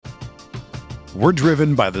We're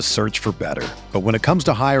driven by the search for better. But when it comes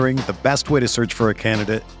to hiring, the best way to search for a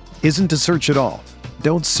candidate isn't to search at all.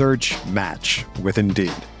 Don't search, match with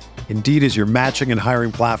Indeed. Indeed is your matching and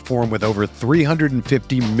hiring platform with over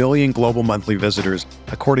 350 million global monthly visitors,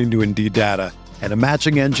 according to Indeed data, and a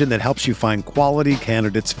matching engine that helps you find quality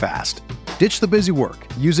candidates fast. Ditch the busy work.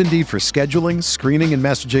 Use Indeed for scheduling, screening, and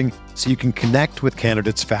messaging so you can connect with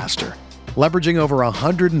candidates faster. Leveraging over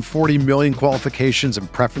 140 million qualifications and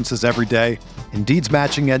preferences every day, Indeed's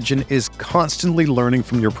matching engine is constantly learning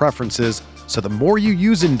from your preferences, so the more you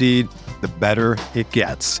use Indeed, the better it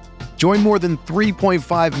gets. Join more than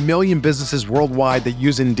 3.5 million businesses worldwide that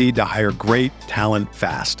use Indeed to hire great talent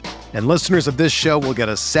fast. And listeners of this show will get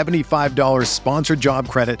a $75 sponsored job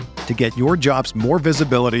credit to get your jobs more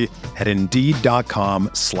visibility at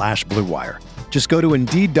Indeed.com/Blue Wire. Just go to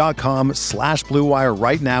Indeed.com/Blue Wire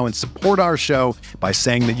right now and support our show by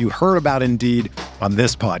saying that you heard about Indeed on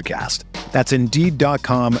this podcast. That's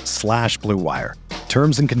Indeed.com/Blue Wire.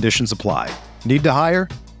 Terms and conditions apply. Need to hire?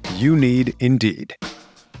 You need Indeed.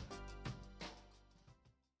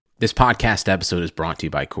 This podcast episode is brought to you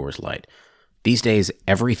by Coors Light. These days,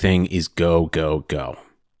 everything is go, go, go.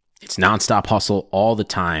 It's nonstop hustle all the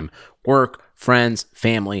time. Work, friends,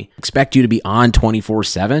 family, expect you to be on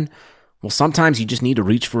 24/7. Well, sometimes you just need to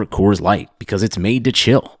reach for a Coors Light because it's made to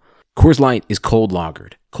chill. Coors Light is cold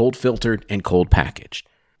lagered, cold filtered, and cold packaged.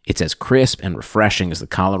 It's as crisp and refreshing as the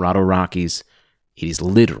Colorado Rockies. It is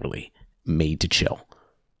literally made to chill.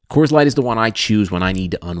 Coors Light is the one I choose when I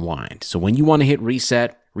need to unwind. So when you want to hit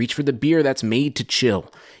reset, reach for the beer that's made to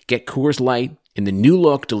chill. Get Coors Light in the new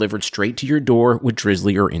look delivered straight to your door with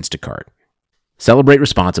Drizzly or Instacart. Celebrate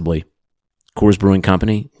responsibly. Coors Brewing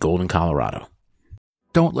Company, Golden, Colorado.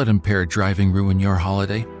 Don't let impaired driving ruin your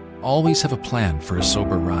holiday. Always have a plan for a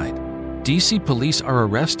sober ride. DC police are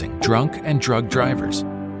arresting drunk and drug drivers.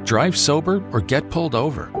 Drive sober or get pulled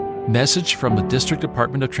over. Message from the District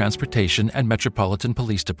Department of Transportation and Metropolitan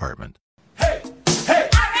Police Department. Hey, hey,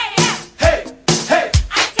 hey, hey, hey,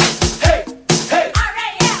 hey,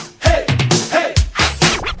 hey, hey.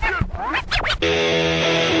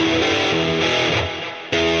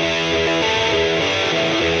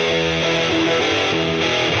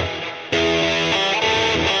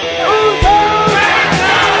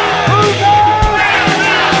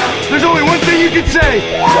 There's only one thing you can say.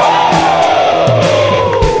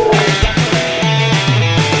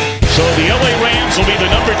 So the LA Rams will be the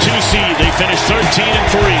number 2 seed. They finished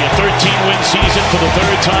 13-3, a 13-win season for the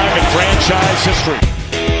third time in franchise history.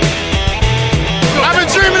 I've been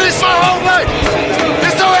dreaming this my whole life.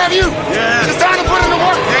 And so have you. Yeah. It's time to put in the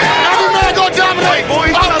work. Yeah. Every man go dominate.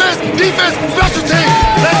 Offense, defense, special teams.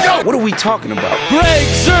 Let's go. What are we talking about? Greg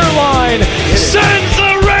Zuerlein sends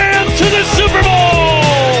the Rams to the Super Bowl.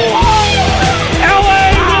 LA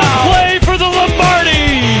will play for the Lombardi.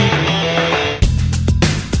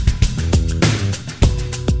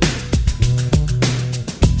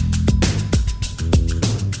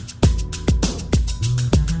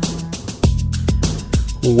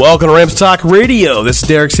 Welcome to Rams Talk Radio. This is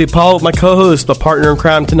Derek C. Paul with my co-host, my partner in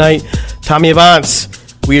crime tonight, Tommy Avance.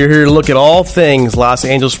 We are here to look at all things Los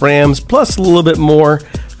Angeles Rams, plus a little bit more.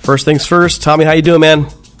 First things first, Tommy, how you doing, man?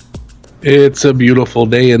 It's a beautiful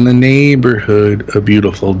day in the neighborhood. A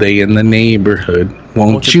beautiful day in the neighborhood.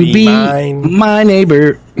 Won't you be my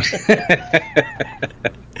neighbor?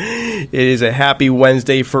 It is a happy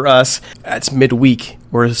Wednesday for us. It's midweek.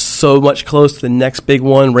 We're so much close to the next big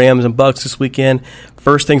one, Rams and Bucks this weekend.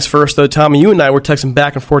 First things first, though, Tommy, you and I were texting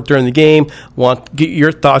back and forth during the game. Want to get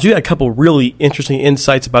your thoughts. You had a couple really interesting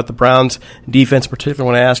insights about the Browns defense, particularly I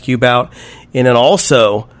want to ask you about. And then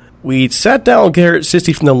also, we sat down with Garrett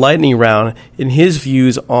Sisti from the Lightning Round in his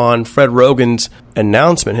views on Fred Rogan's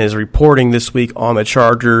announcement, his reporting this week on the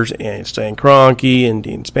Chargers and Stan Kroenke and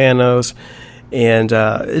Dean Spanos. And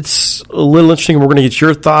it's a little interesting. We're going to get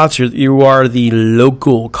your thoughts. You are the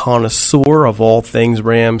local connoisseur of all things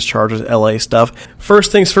Rams, Chargers, LA stuff.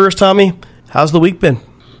 First things first, Tommy, how's the week been?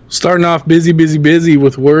 Starting off busy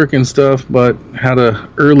with work and stuff, but had a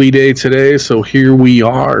early day today, so here we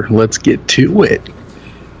are. Let's get to it.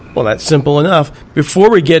 Well, that's simple enough. Before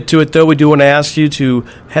we get to it, though, we do want to ask you to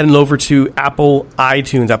head on over to Apple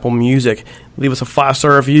iTunes, Apple Music. Leave us a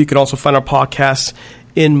 5-star review. You can also find our podcasts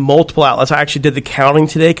in multiple outlets. I actually did the counting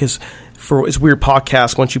today because for it's weird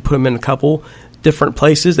podcasts, once you put them in a couple different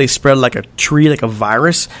places, they spread like a tree, like a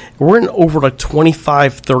virus. We're in over like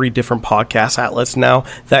 25, 30 different podcast outlets now.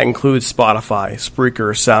 That includes Spotify,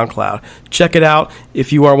 Spreaker, SoundCloud. Check it out.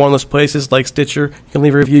 If you are one of those places like Stitcher, you can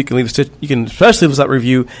leave a review. You can especially leave us that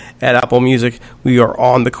review at Apple Music. We are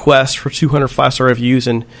on the quest for 200 5-star reviews,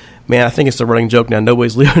 and man, I think it's the running joke now.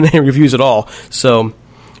 Nobody's leaving any reviews at all. So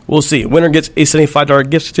we'll see. Winner gets a $75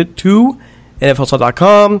 gift certificate to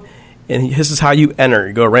NFLtalk.com. And this is how you enter.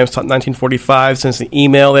 You go to Rams Talk 1945, send us an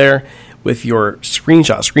email there with your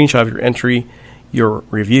screenshot of your entry, your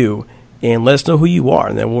review, and let us know who you are,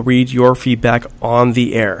 and then we'll read your feedback on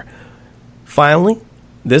the air. Finally,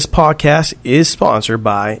 this podcast is sponsored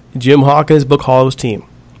by Jim Hawkins' Book Hollows team.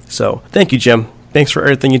 So thank you, Jim. Thanks for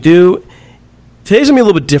everything you do. Today's going to be a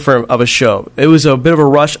little bit different of a show. It was a bit of a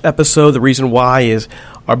rush episode. The reason why is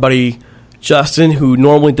our buddy Justin, who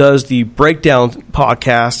normally does the breakdown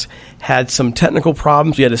podcast, had some technical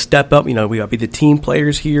problems. We had to step up. We got to be the team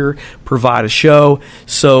players here, provide a show.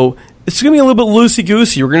 So it's going to be a little bit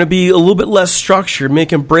loosey-goosey. We're going to be a little bit less structured,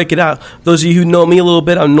 break it out. Those of you who know me a little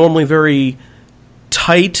bit, I'm normally very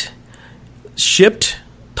tight-shipped,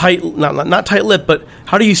 not tight-lipped, but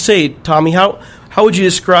how do you say it, Tommy? How would you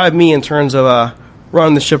describe me in terms of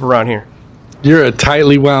running the ship around here? You're a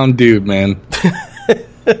tightly wound dude, man.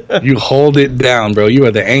 You hold it down, bro. You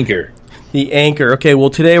are the anchor. The anchor. Okay,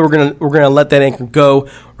 well, today we're gonna let that anchor go.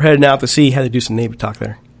 We're heading out to sea. Had to do some Navy talk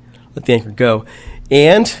there. Let the anchor go.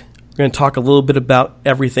 And we're going to talk a little bit about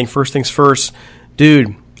everything. First things first.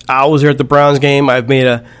 Dude, I was there at the Browns game. I made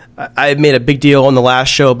a big deal on the last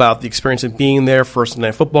show about the experience of being there. First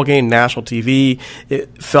night football game, national TV.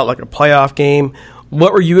 It felt like a playoff game.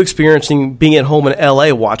 What were you experiencing being at home in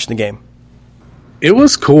L.A. watching the game? It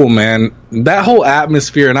was cool, man. That whole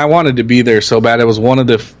atmosphere, and I wanted to be there so bad. It was one of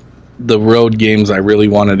the road games I really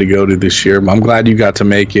wanted to go to this year. I'm glad you got to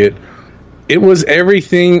make it. It was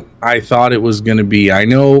everything I thought it was going to be. I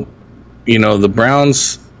know, the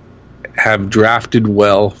Browns have drafted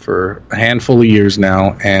well for a handful of years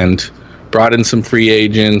now and brought in some free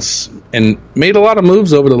agents and made a lot of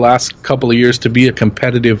moves over the last couple of years to be a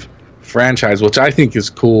competitive franchise, which I think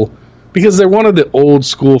is cool. Because they're one of the old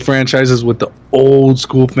school franchises with the old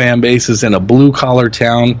school fan bases in a blue collar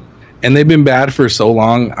town, and they've been bad for so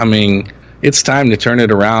long. I mean, it's time to turn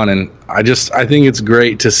it around, and I think it's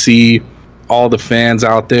great to see all the fans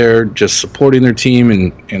out there just supporting their team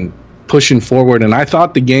and pushing forward. And I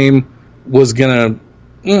thought the game was gonna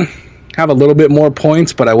have a little bit more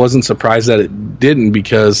points, but I wasn't surprised that it didn't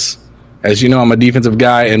because, as you know, I'm a defensive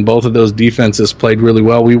guy, and both of those defenses played really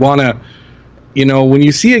well. We want to. When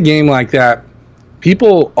you see a game like that,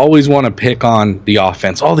 people always want to pick on the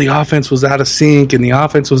offense. Oh, the offense was out of sync, and the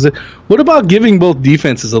offense was... What about giving both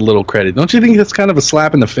defenses a little credit? Don't you think that's kind of a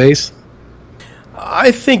slap in the face?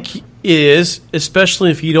 I think it is, especially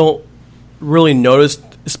if you don't really notice,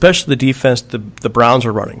 especially the defense the Browns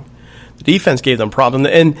are running. The defense gave them problems,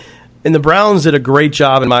 and the Browns did a great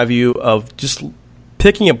job, in my view, of just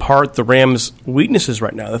picking apart the Rams' weaknesses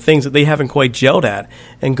right now, the things that they haven't quite gelled at,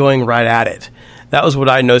 and going right at it. That was what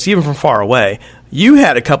I noticed, even from far away. You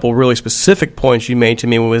had a couple really specific points you made to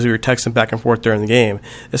me as we were texting back and forth during the game,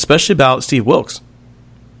 especially about Steve Wilks.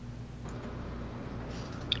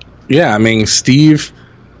 Yeah, I mean, Steve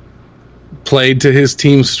played to his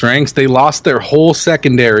team's strengths. They lost their whole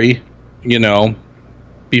secondary,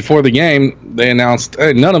 Before the game, they announced,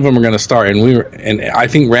 hey, none of them are going to start, and I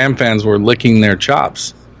think Ram fans were licking their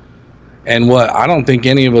chops. And what I don't think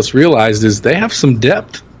any of us realized is they have some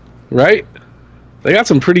depth, right? They got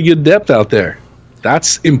some pretty good depth out there.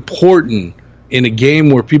 That's important in a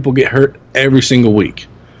game where people get hurt every single week.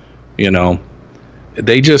 They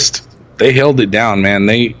held it down, man.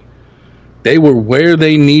 They were where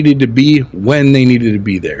they needed to be when they needed to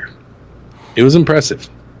be there. It was impressive.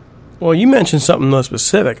 Well, you mentioned something most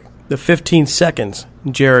specific, the 15 seconds,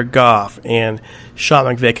 Jared Goff and Sean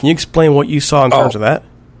McVay. Can you explain what you saw in terms of that?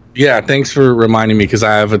 Yeah, thanks for reminding me because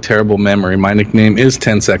I have a terrible memory. My nickname is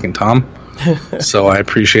 10 Second Tom, so I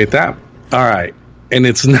appreciate that. All right, and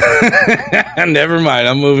it's never mind,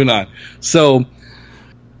 I'm moving on. So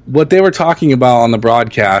what they were talking about on the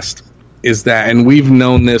broadcast is that, and we've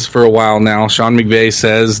known this for a while now, Sean McVay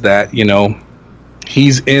says that,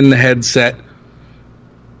 he's in the headset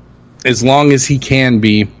as long as he can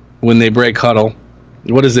be when they break huddle.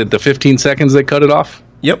 What is it, the 15 seconds they cut it off?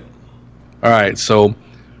 Yep. All right, so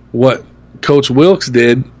what Coach Wilks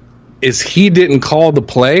did is he didn't call the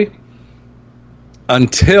play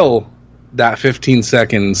until that 15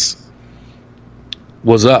 seconds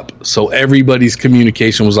was up. So everybody's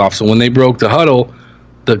communication was off. So when they broke the huddle,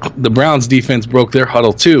 the Browns defense broke their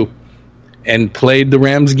huddle too and played the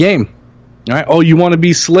Rams game. All right, oh, you want to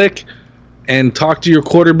be slick and talk to your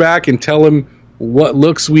quarterback and tell him what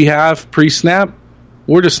looks we have pre-snap?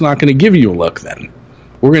 We're just not going to give you a look then.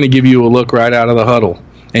 We're going to give you a look right out of the huddle,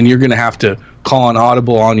 and you're going to have to call an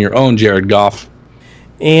audible on your own, Jared Goff.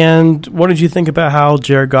 And what did you think about how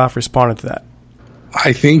Jared Goff responded to that?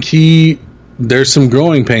 I think there's some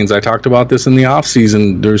growing pains. I talked about this in the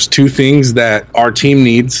offseason. There's two things that our team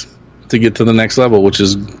needs to get to the next level, which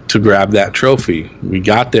is to grab that trophy. We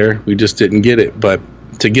got there. We just didn't get it. But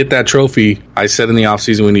to get that trophy, I said in the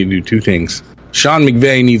offseason we need to do two things. Sean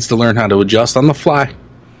McVay needs to learn how to adjust on the fly,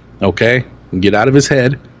 okay? Get out of his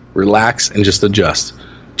head, relax, and just adjust.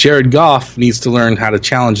 Jared Goff needs to learn how to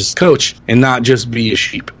challenge his coach and not just be a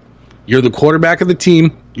sheep. You're the quarterback of the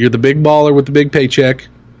team. You're the big baller with the big paycheck.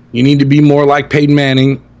 You need to be more like Peyton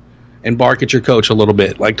Manning and bark at your coach a little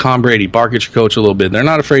bit. Like Tom Brady, bark at your coach a little bit. They're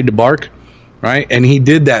not afraid to bark, right? And he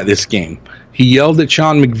did that this game. He yelled at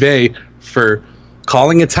Sean McVay for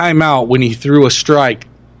calling a timeout when he threw a strike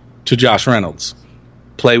to Josh Reynolds.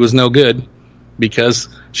 Play was no good because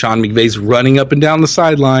Sean McVay's running up and down the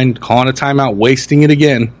sideline, calling a timeout, wasting it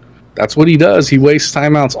again. That's what he does. He wastes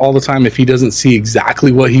timeouts all the time. If he doesn't see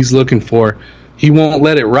exactly what he's looking for, he won't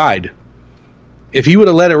let it ride. If he would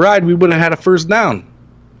have let it ride, we would have had a first down.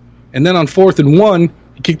 And then on 4th and 1,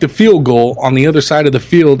 he kicked a field goal on the other side of the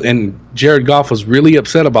field, and Jared Goff was really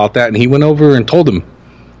upset about that, and he went over and told him.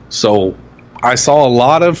 So I saw a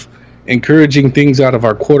lot of encouraging things out of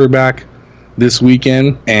our quarterback this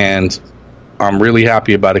weekend, and I'm really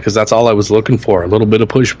happy about it because that's all I was looking for, a little bit of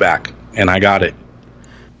pushback, and I got it.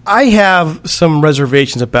 I have some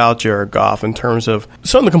reservations about Jared Goff in terms of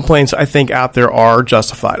some of the complaints I think out there are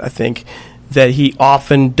justified. I think that he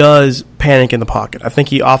often does panic in the pocket. I think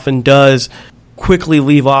he often does quickly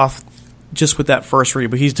leave off just with that first read,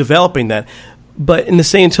 but he's developing that. But in the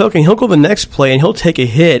same token, he'll go to the next play and he'll take a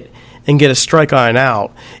hit and get a strike on and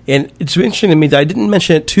out. And it's interesting to me that I didn't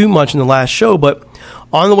mention it too much in the last show, but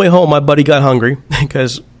on the way home, my buddy got hungry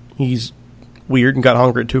because he's weird and got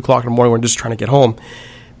hungry at 2 o'clock in the morning. We're just trying to get home.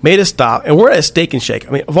 Made a stop, and we're at a Steak and Shake. I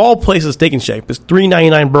mean, of all places, Steak and Shake. There's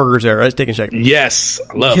 $3.99 burgers there at Steak and Shake. Yes,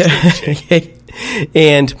 I love Steak and Shake.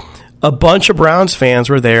 And a bunch of Browns fans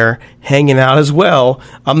were there hanging out as well.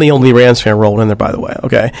 I'm the only Rams fan rolling in there, by the way,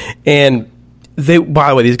 okay? And by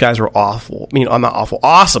the way, these guys were awful. I mean, I'm not awful.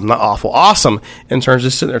 Awesome, not awful. Awesome in terms of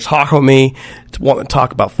just sitting there talking with me, wanting to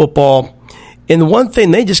talk about football. And the one thing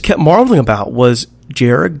they just kept marveling about was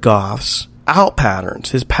Jared Goff's out patterns,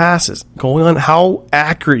 his passes, going on how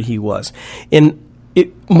accurate he was. And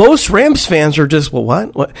most Rams fans are just, well,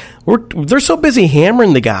 what? They're so busy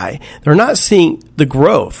hammering the guy. They're not seeing the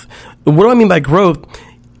growth. And what do I mean by growth?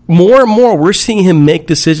 More and more, we're seeing him make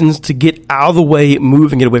decisions to get out of the way,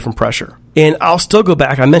 move, and get away from pressure. And I'll still go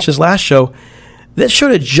back. I mentioned this last show. That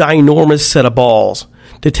showed a ginormous set of balls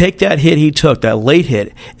to take that hit he took, that late hit,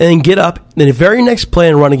 and then get up, then the very next play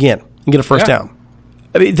and run again and get a first down.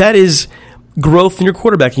 I mean, that is growth in your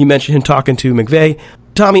quarterback. You mentioned him talking to McVay.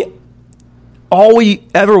 Tommy, all we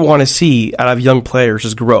ever want to see out of young players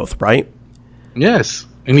is growth, right? Yes,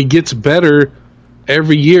 and he gets better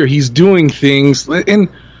every year. He's doing things. And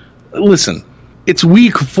listen, it's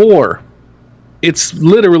week 4. It's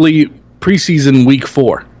literally preseason week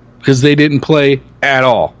 4 because they didn't play at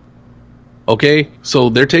all. Okay? So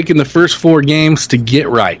they're taking the first 4 games to get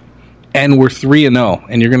right. And we're 3-0.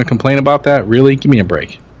 And you're going to complain about that? Really? Give me a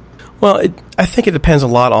break. Well, I think it depends a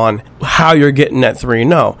lot on how you're getting that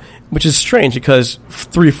 3-0, which is strange because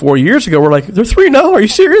 3-4 years ago, we're like, they're 3-0? Are you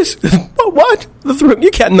serious? What? You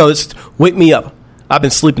can't know this. Wake me up. I've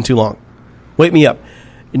been sleeping too long. Wake me up.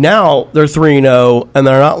 Now they're 3-0, and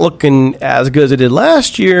they're not looking as good as they did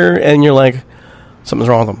last year, and you're like, something's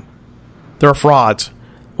wrong with them. They're frauds.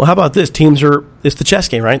 Well, how about this? It's the chess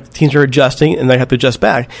game, right? Teams are adjusting, and they have to adjust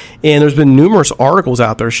back. And there's been numerous articles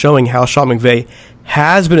out there showing how Sean McVay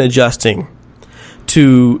has been adjusting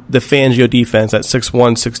to the Fangio defense at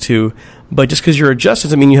 6'1", 6'2". But just because you're adjusting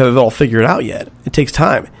doesn't mean you have it all figured out yet. It takes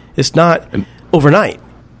time. It's not overnight.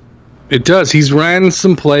 It does. He's ran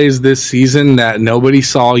some plays this season that nobody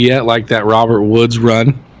saw yet, like that Robert Woods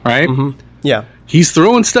run, right? Mm-hmm. Yeah. He's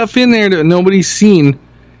throwing stuff in there that nobody's seen.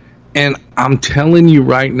 And I'm telling you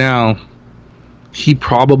right now, he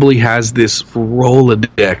probably has this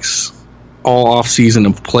Rolodex all offseason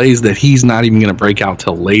of plays that he's not even going to break out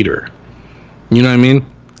till later. You know what I mean?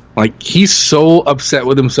 Like, he's so upset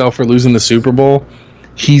with himself for losing the Super Bowl.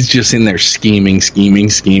 He's just in there scheming.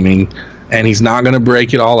 And he's not going to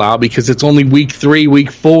break it all out because it's only week 3,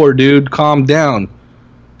 week 4, dude. Calm down.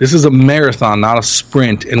 This is a marathon, not a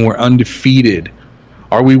sprint, and we're undefeated.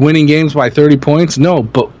 Are we winning games by 30 points? No,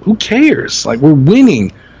 but who cares? Like, we're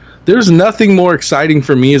winning. There's nothing more exciting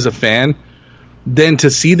for me as a fan than to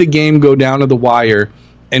see the game go down to the wire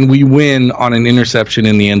and we win on an interception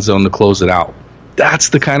in the end zone to close it out. That's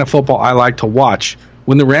the kind of football I like to watch.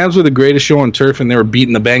 When the Rams were the greatest show on turf and they were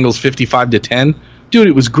beating the Bengals 55-10, dude,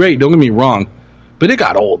 it was great. Don't get me wrong. But it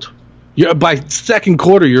got old. By second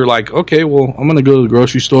quarter, you're like, okay, well, I'm going to go to the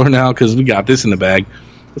grocery store now because we got this in the bag.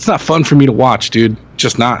 It's not fun for me to watch, dude.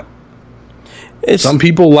 Just not. Some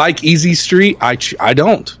people like easy street. I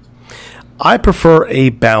don't. I prefer a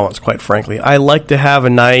balance, quite frankly. I like to have a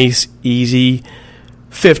nice, easy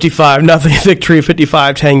 55-0 victory,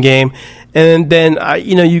 55-10 game. And then,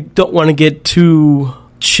 you don't want to get too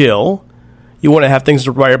chill. You want to have things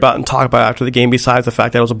to write about and talk about after the game besides the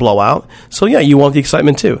fact that it was a blowout. So, yeah, you want the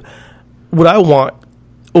excitement too. What I want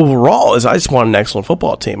overall is I just want an excellent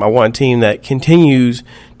football team. I want a team that continues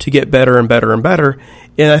to get better and better and better.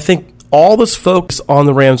 And I think all this focus on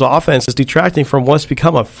the Rams offense is detracting from what's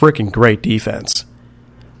become a freaking great defense.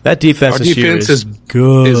 That defense this year is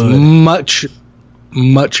good. Is much,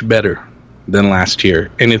 much better than last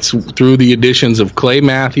year. And it's through the additions of Clay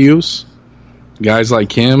Matthews, guys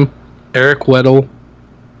like him, Eric Weddle,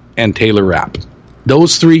 and Taylor Rapp.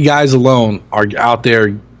 Those three guys alone are out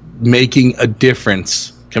there making a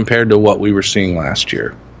difference compared to what we were seeing last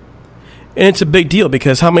year. And it's a big deal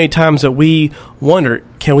because how many times that we wonder,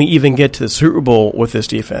 can we even get to the Super Bowl with this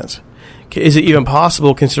defense? Is it even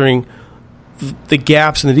possible considering the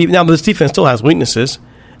gaps in the defense? Now, this defense still has weaknesses.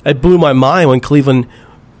 It blew my mind when Cleveland,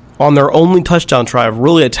 on their only touchdown drive,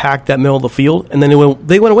 really attacked that middle of the field, and then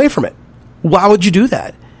they went away from it. Why would you do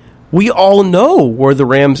that? We all know where the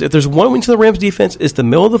Rams, if there's one weakness in the Rams defense, it's the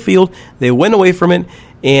middle of the field. They went away from it,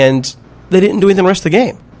 and they didn't do anything the rest of the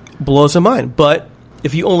game. Blows my mind. But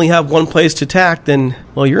if you only have one place to attack, then,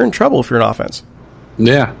 well, you're in trouble if you're an offense.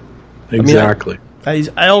 Yeah, exactly. I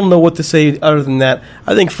don't know what to say other than that.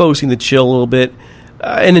 I think folks need to chill a little bit.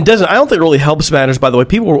 And it doesn't, I don't think it really helps matters, by the way.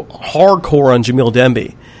 People were hardcore on Jamil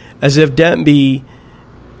Demby, as if Demby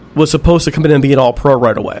was supposed to come in and be an all-pro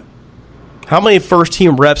right away. How many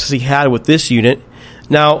first-team reps has he had with this unit?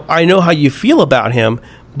 Now, I know how you feel about him,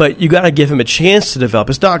 but you got to give him a chance to develop.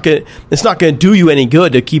 It's not going to do you any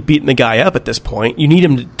good to keep beating the guy up at this point. You need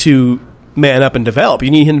him to man up and develop.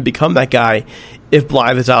 You need him to become that guy if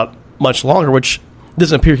Blythe is out much longer, which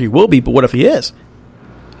doesn't appear he will be, but what if he is?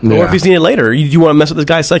 Yeah. Or if he's needed later? You want to mess with this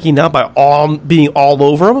guy's psyche now by being all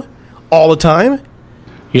over him all the time?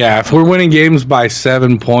 Yeah, if we're winning games by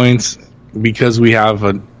 7 points because we have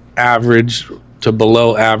an average to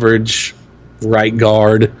below average right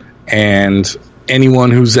guard and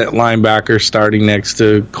anyone who's at linebacker starting next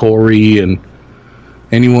to Corey and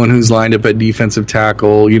anyone who's lined up at defensive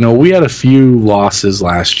tackle. We had a few losses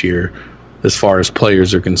last year as far as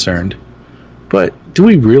players are concerned. But do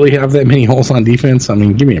we really have that many holes on defense? I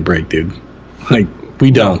mean, give me a break, dude.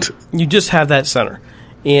 We don't. You just have that center.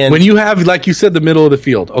 And when you have, like you said, the middle of the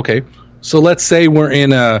field, okay, so let's say we're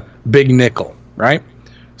in a big nickel, right?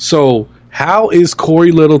 So how is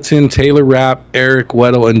Corey Littleton, Taylor Rapp, Eric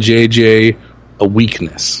Weddle, and JJ a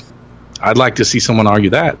weakness? I'd like to see someone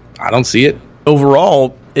argue that. I don't see it.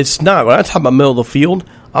 Overall, it's not. When I talk about middle of the field,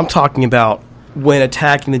 I'm talking about when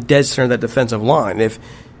attacking the dead center of that defensive line. If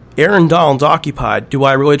Aaron Donald's occupied, do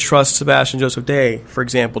I really trust Sebastian Joseph Day, for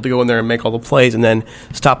example, to go in there and make all the plays and then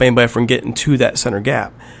stop anybody from getting to that center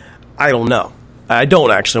gap? I don't know. I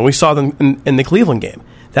don't, actually. We saw them in the Cleveland game.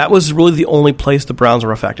 That was really the only place the Browns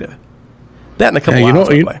were effective. That and a couple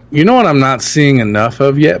you know what I'm not seeing enough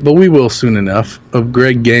of yet, but we will soon enough, of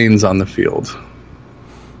Greg Gaines on the field.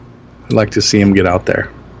 I'd like to see him get out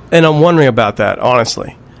there. And I'm wondering about that,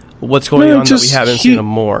 honestly. What's going on that we haven't seen him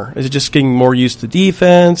more? Is it just getting more used to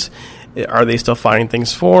defense? Are they still finding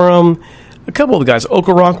things for him? A couple of the guys,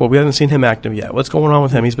 Okoronkwo, we haven't seen him active yet. What's going on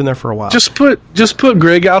with him? He's been there for a while. Just put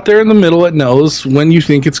Greg out there in the middle at nose when you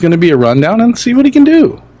think it's going to be a rundown and see what he can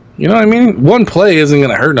do. You know what I mean? One play isn't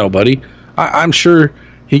going to hurt nobody. I'm sure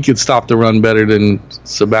he could stop the run better than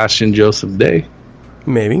Sebastian Joseph Day.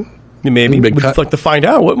 Maybe. We'd like to find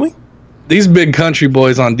out, wouldn't we? These big country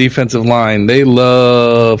boys on defensive line, they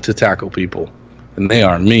love to tackle people, and they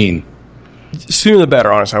are mean. Sooner the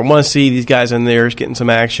better, honestly. I want to see these guys in there getting some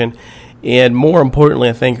action. And more importantly,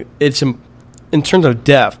 I think it's in terms of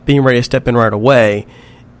depth, being ready to step in right away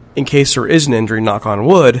in case there is an injury, knock on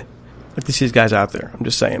wood. I'd like to see these guys out there. I'm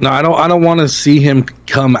just saying. No, I don't want to see him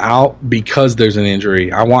come out because there's an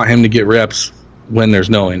injury. I want him to get reps when there's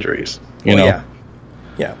no injuries. You know?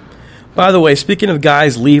 Yeah. By the way, speaking of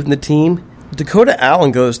guys leaving the team, Dakota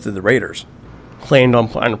Allen goes to the Raiders. Claimed on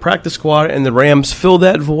the practice squad, and the Rams filled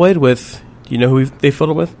that void with, do you know who they filled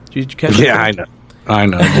it with? Did you catch it? Yeah, I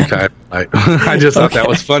know. I just thought that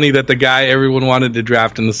was funny that the guy everyone wanted to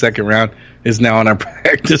draft in the second round is now on our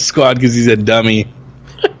practice squad because he's a dummy.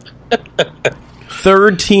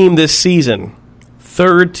 Third team this season.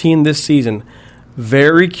 Very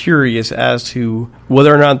curious as to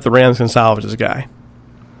whether or not the Rams can salvage this guy.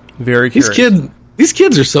 Very curious. These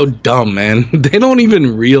kids are so dumb, man. They don't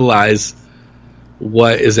even realize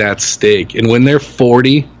what is at stake. And when they're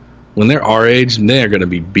 40, when they're our age, they're going to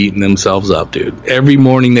be beating themselves up, dude. Every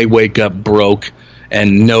morning they wake up broke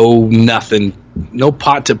and nothing, no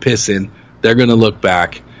pot to piss in. They're going to look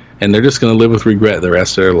back and they're just going to live with regret the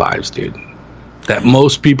rest of their lives, dude. That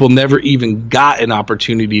most people never even got an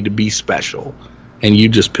opportunity to be special, and you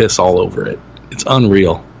just piss all over it. It's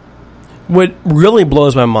unreal. What really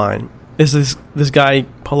blows my mind is this guy,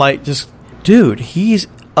 Polite, dude, he's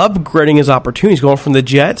upgrading his opportunities, going from the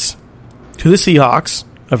Jets to the Seahawks,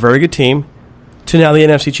 a very good team, to now the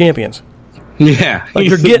NFC champions. Yeah, like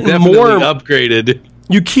you're getting more upgraded.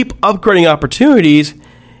 You keep upgrading opportunities,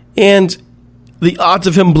 and the odds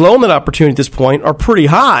of him blowing that opportunity at this point are pretty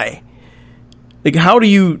high. Like, how do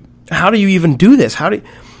you even do this?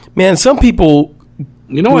 Man, some people.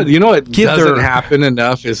 You know what doesn't happen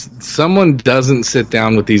enough is someone doesn't sit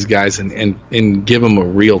down with these guys and give them a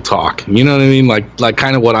real talk. You know what I mean? Like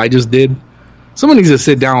kind of what I just did. Someone needs to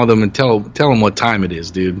sit down with them and tell them what time it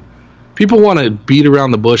is, dude. People want to beat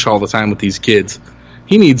around the bush all the time with these kids.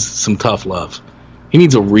 He needs some tough love. He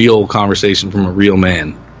needs a real conversation from a real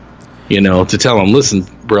man. You know, to tell him, listen,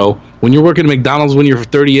 bro, when you're working at McDonald's when you're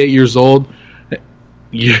 38 years old,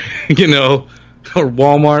 you know, or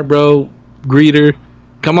Walmart, bro, greeter.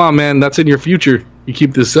 Come on, man, that's in your future. You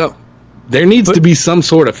keep this up. There needs to be some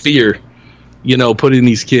sort of fear, you know, put in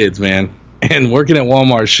these kids, man. And working at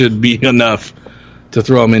Walmart should be enough to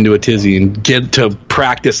throw them into a tizzy and get to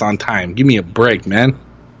practice on time. Give me a break, man.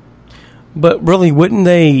 But really, wouldn't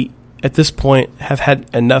they, at this point, have had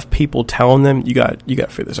enough people telling them, you got to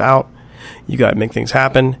figure this out. You got to make things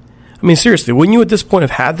happen. I mean, seriously, wouldn't you at this point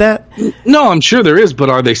have had that? No, I'm sure there is,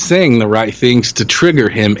 but are they saying the right things to trigger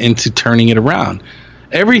him into turning it around?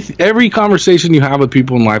 Every conversation you have with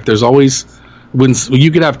people in life, there's always, when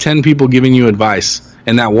you could have 10 people giving you advice,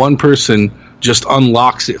 and that one person just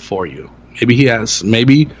unlocks it for you.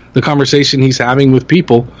 Maybe the conversation he's having with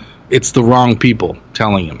people, it's the wrong people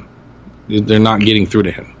telling him. They're not getting through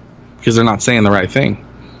to him because they're not saying the right thing.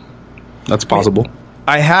 That's possible.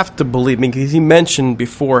 I have to believe, because he mentioned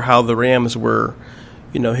before how the Rams were,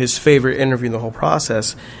 you know, his favorite interview in the whole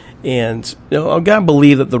process. And, you know, I've got to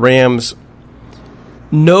believe that the Rams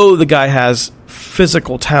know the guy has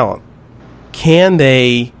physical talent. Can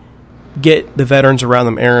they get the veterans around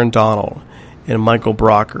them, Aaron Donald and Michael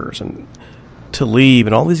Brockers and Talib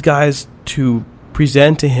and all these guys, to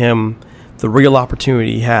present to him the real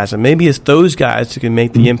opportunity he has? And maybe it's those guys who can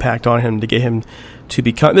make the impact on him to get him to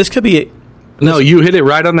become. This could be. No, you hit it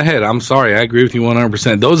right on the head. I'm sorry. I agree with you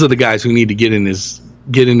 100%. Those are the guys who need to get in his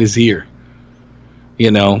ear,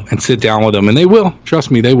 you know, and sit down with him. And they will.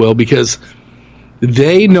 Trust me, they will, because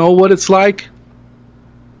they know what it's like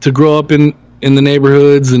to grow up in the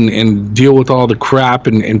neighborhoods and deal with all the crap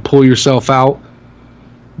and pull yourself out.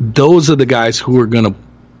 Those are the guys who are going to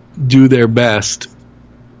do their best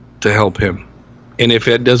to help him. And if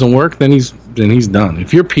it doesn't work, then he's done.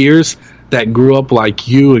 If your peers that grew up like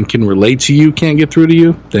you and can relate to you can't get through to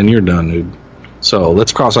you, then you're done, dude. So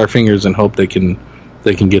let's cross our fingers and hope they can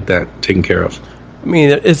get that taken care of. I mean,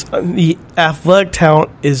 the athletic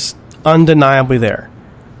talent is undeniably there.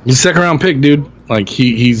 He's a second-round pick, dude. Like,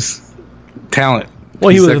 he's talent. Well,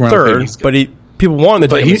 he was a third, but people wanted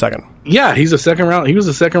to take him a second. Yeah, he's a second-round. He was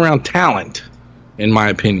a second-round talent, in my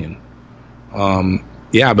opinion.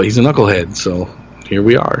 Yeah, but he's a knucklehead, so here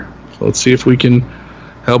we are. So let's see if we can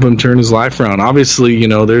help him turn his life around. Obviously, you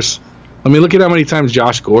know, look at how many times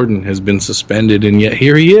Josh Gordon has been suspended, and yet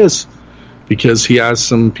here he is, because he has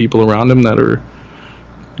some people around him that are,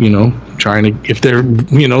 you know, trying to, if they're,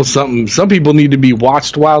 you know, some people need to be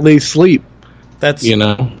watched while they sleep. That's, you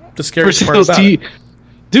know, the scariest part about it.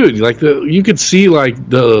 Dude, like you could see like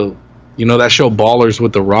you know, that show Ballers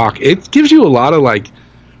with The Rock. It gives you a lot of like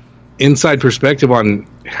inside perspective on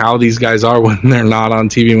how these guys are when they're not on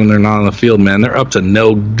TV, when they're not on the field, man. They're up to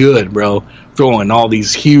no good, bro. Throwing all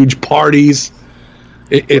these huge parties.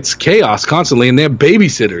 It's chaos constantly, and they have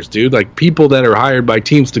babysitters, dude. Like people that are hired by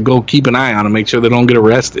teams to go keep an eye on and make sure they don't get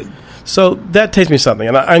arrested. So that takes me something,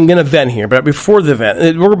 and I'm going to vent here, but before the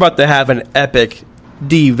vent, we're about to have an epic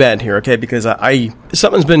de-vent here, okay? Because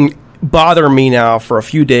something's been bothering me now for a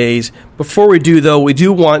few days. Before we do, though, we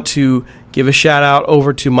do want to give a shout out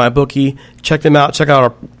over to MyBookie. Check them out. Check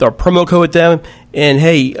out our promo code with them. And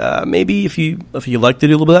hey, maybe if you like to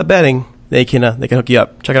do a little bit of that betting, they can hook you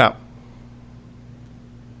up. Check it out.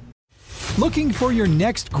 Looking for your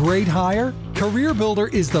next great hire?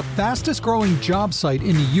 CareerBuilder is the fastest growing job site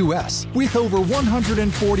in the U.S. with over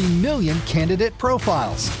 140 million candidate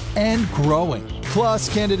profiles and growing. Plus,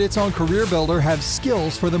 candidates on CareerBuilder have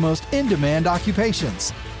skills for the most in-demand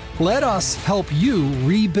occupations. Let us help you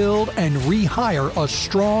rebuild and rehire a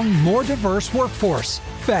strong, more diverse workforce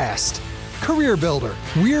fast. CareerBuilder,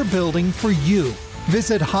 we're building for you.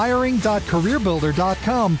 Visit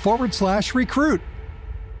hiring.careerbuilder.com/recruit.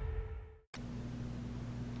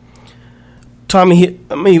 Tommy,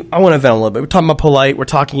 I want to vent a little bit. We're talking about Polite. We're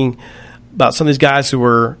talking about some of these guys who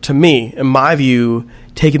were, to me, in my view,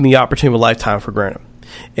 taking the opportunity of a lifetime for granted.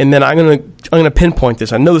 And then I'm gonna pinpoint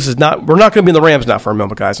this. I know this is not. We're not going to be in the Rams now for a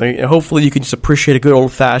moment, guys. Hopefully, you can just appreciate a good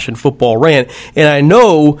old-fashioned football rant. And I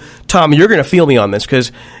know, Tommy, you're going to feel me on this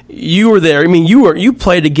because you were there. I mean, you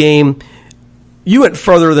played a game. You went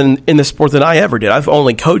further in the sport than I ever did. I've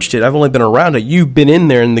only coached it. I've only been around it. You've been in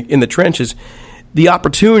there in the trenches. The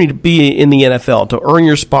opportunity to be in the NFL, to earn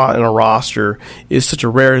your spot in a roster, is such a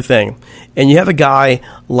rare thing. And you have a guy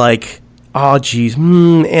like,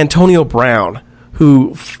 Antonio Brown,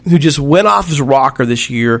 who just went off his rocker this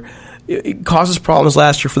year. It causes problems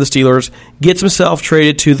last year for the Steelers, gets himself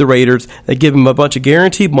traded to the Raiders. They give him a bunch of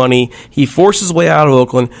guaranteed money. He forces his way out of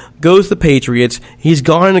Oakland, goes to the Patriots. He's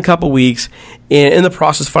gone in a couple weeks, and in the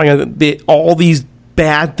process finding out that all these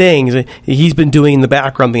bad things he's been doing in the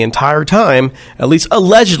background the entire time, at least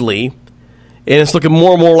allegedly, and it's looking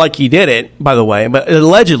more and more like he did it, by the way, but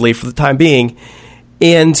allegedly for the time being.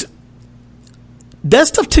 And that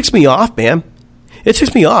stuff ticks me off, man. It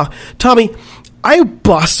ticks me off. Tommy, I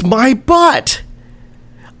bust my butt.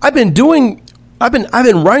 I've been running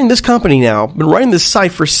this company now. I've been running this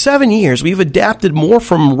site for 7 years. We've adapted more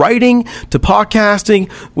from writing to podcasting.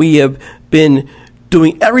 We have been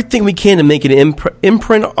doing everything we can to make an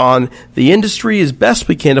imprint on the industry as best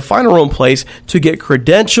we can to find our own place, to get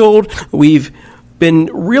credentialed. We've been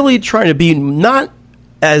really trying to be not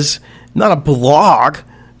a blog,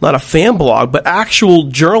 not a fan blog, but actual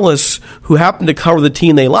journalists who happen to cover the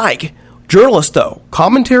team they like. Journalists, though.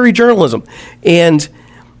 Commentary journalism. And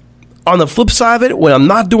on the flip side of it, when I'm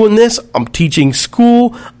not doing this, I'm teaching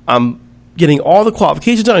school, I'm getting all the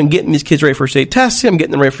qualifications done, I'm getting these kids ready for state testing, I'm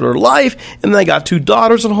getting them ready for their life, and then I got 2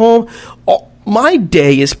 daughters at home. My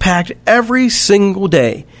day is packed every single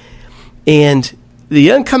day. And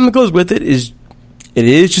the income that goes with it is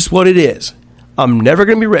just what it is. I'm never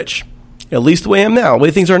going to be rich. At least the way I am now, the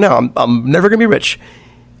way things are now. I'm never going to be rich.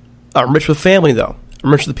 I'm rich with family, though.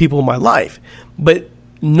 I'm rich with the people in my life. But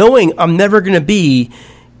knowing I'm never going to be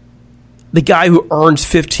the guy who earns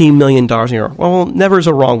 $15 million a year. Well, never is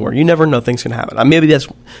a wrong word. You never know things can happen. Maybe that's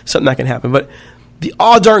something that can happen. But the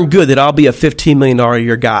odds aren't good that I'll be a $15 million a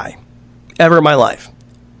year guy ever in my life.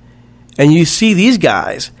 And you see these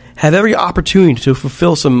guys have every opportunity to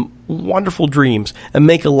fulfill some wonderful dreams and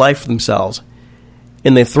make a life for themselves.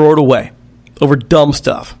 And they throw it away over dumb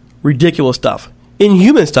stuff, ridiculous stuff,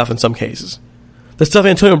 inhuman stuff in some cases. The stuff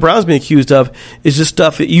Antonio Brown's being accused of is just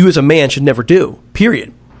stuff that you as a man should never do,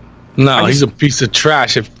 period. No, he's a piece of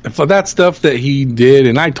trash. If that stuff that he did,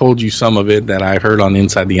 and I told you some of it that I heard on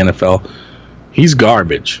Inside the NFL, he's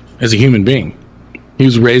garbage as a human being. He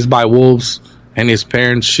was raised by wolves, and his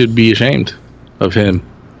parents should be ashamed of him,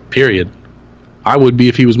 period. I would be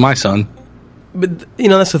if he was my son. But,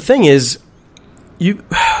 that's the thing is,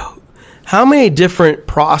 how many different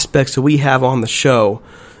prospects do we have on the show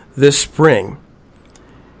this spring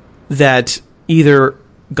that either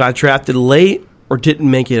got drafted late or didn't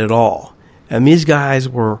make it at all? And these guys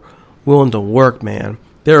were willing to work, man.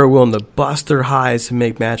 They were willing to bust their highs to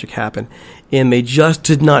make magic happen. And they just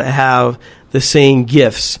did not have the same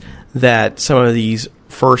gifts that some of these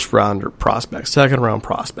first-round prospects, second-round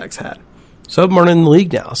prospects had. Some of them aren't in the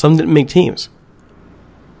league now. Some didn't make teams.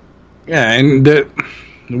 Yeah, and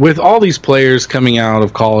with all these players coming out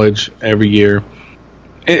of college every year,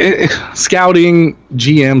 scouting,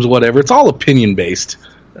 GMs, whatever, it's all opinion-based.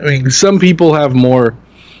 I mean, some people have more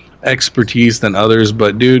expertise than others,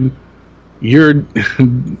 but, dude, you're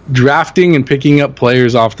drafting and picking up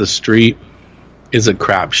players off the street is a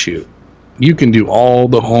crapshoot. You can do all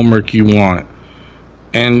the homework you want,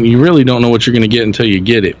 and you really don't know what you're going to get until you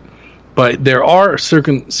get it. But there are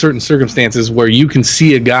certain circumstances where you can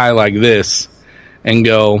see a guy like this and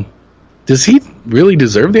go, does he really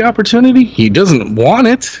deserve the opportunity? He doesn't want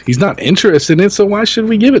it. He's not interested in it, so why should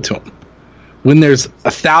we give it to him? When there's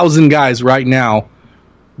 1,000 guys right now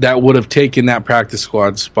that would have taken that practice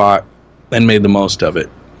squad spot and made the most of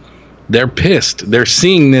it. They're pissed. They're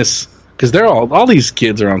seeing this because they're all these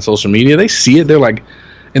kids are on social media. They see it. They're like,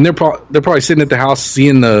 and they're probably sitting at the house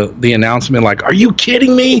seeing the announcement like, are you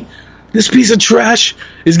kidding me? This piece of trash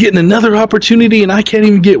is getting another opportunity and I can't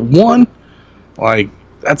even get one. Like,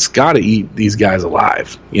 that's got to eat these guys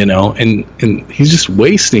alive, you know? And he's just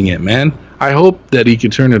wasting it, man. I hope that he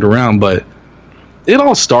can turn it around, but it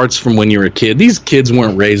all starts from when you're a kid. These kids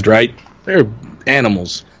weren't raised right. They're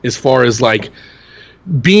animals as far as, like,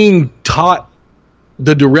 being taught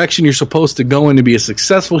the direction you're supposed to go in to be a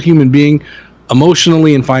successful human being,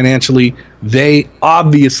 emotionally and financially. They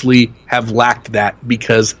obviously have lacked that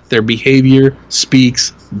because their behavior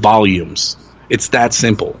speaks volumes. It's that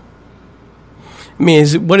simple. I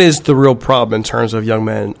mean, what is the real problem in terms of young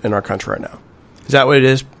men in our country right now? Is that what it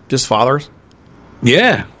is? Just fathers?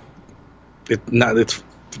 Yeah.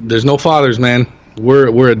 There's no fathers, man.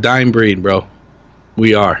 We're a dying breed, bro.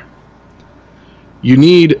 We are. You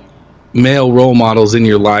need male role models in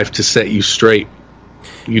your life to set you straight.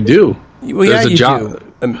 You do. Well, There's yeah, a job.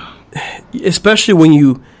 Do. Especially when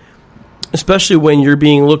you're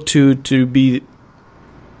being looked to be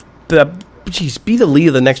the lead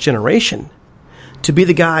of the next generation, to be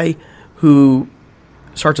the guy who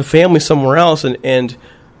starts a family somewhere else and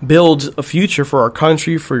builds a future for our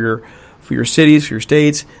country, for your cities, for your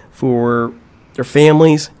states, for their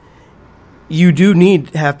families. You do need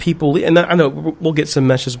to have people, and I know we'll get some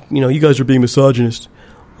messages, you guys are being misogynist.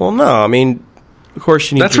 Well, no, I mean, of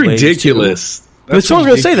course you need. That's ridiculous. But someone's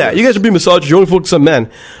going to say that. You guys are being misogynist. You only focus on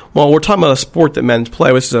men. Well, we're talking about a sport that men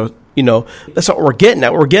play, which is that's not what we're getting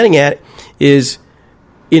at. What we're getting at is,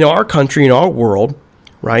 in our country, in our world,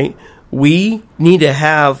 right, we need to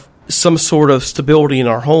have some sort of stability in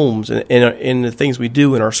our homes and in the things we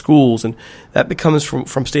do in our schools. And that becomes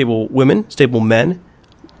from stable women, stable men,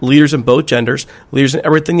 leaders in both genders, leaders in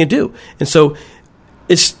everything they do. And so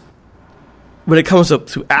it's when it comes up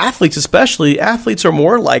to athletes, especially, athletes are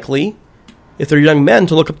more likely, if they're young men,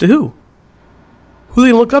 to look up to who? Who are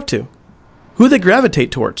they going to look up to? Who do they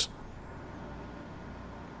gravitate towards?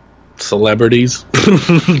 Celebrities.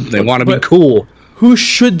 They want to be cool. Who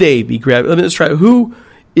should they be gravitating? Let's try. Who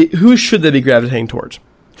should they be gravitating towards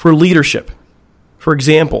for leadership, for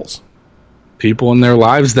examples? People in their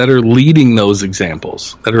lives that are leading those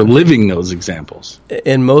examples, that are living those examples.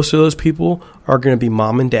 And most of those people are going to be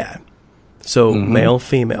mom and dad, so male,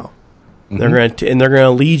 female. Mm-hmm. They're going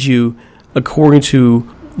to lead you according to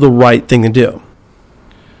the right thing to do.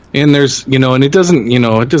 And there's, and it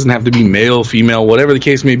doesn't have to be male, female, whatever the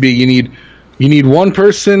case may be. You need one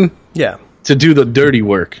person to do the dirty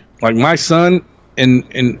work. Like my son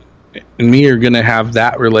and me are going to have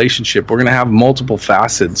that relationship. We're going to have multiple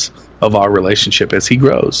facets of our relationship as he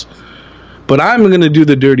grows. But I'm going to do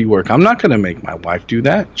the dirty work. I'm not going to make my wife do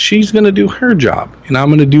that. She's going to do her job, and I'm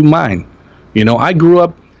going to do mine. I grew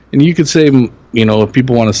up, and you could say, if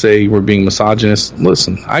people want to say we're being misogynist,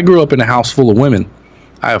 listen, I grew up in a house full of women.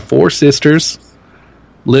 I have 4 sisters,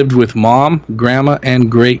 lived with mom, grandma,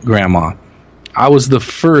 and great-grandma. I was the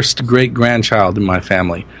first great-grandchild in my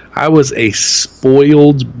family. I was a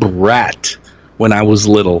spoiled brat when I was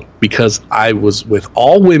little because I was with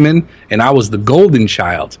all women and I was the golden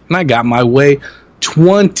child. And I got my way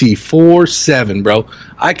 24/7, bro.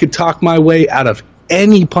 I could talk my way out of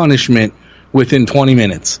any punishment within 20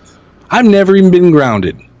 minutes. I've never even been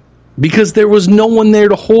grounded because there was no one there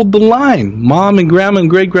to hold the line. Mom and grandma and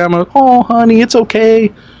great-grandma, oh, honey, it's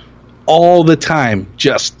okay. All the time,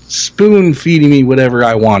 just spoon feeding me whatever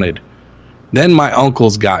I wanted. Then my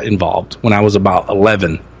uncles got involved when I was about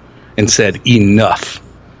 11 and said, enough.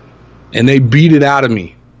 And they beat it out of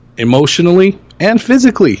me, emotionally and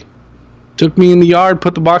physically. Took me in the yard,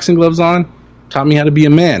 put the boxing gloves on, taught me how to be a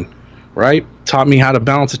man, right? Taught me how to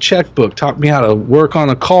balance a checkbook, taught me how to work on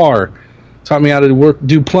a car, taught me how to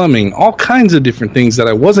do plumbing, all kinds of different things that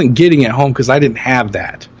I wasn't getting at home because I didn't have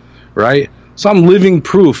that, right? So I'm living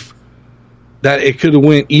proof that it could have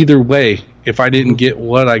went either way if I didn't get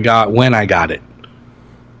what I got when I got it.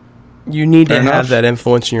 You need to have that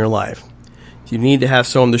influence in your life. You need to have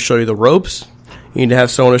someone to show you the ropes. You need to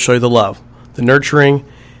have someone to show you the love. The nurturing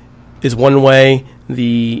is one way.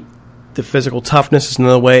 The physical toughness is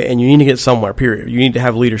another way. And you need to get somewhere, period. You need to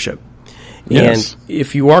have leadership. Yes. And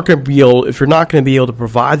if you're not going to be able to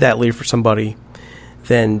provide that lead for somebody,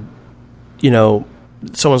 then,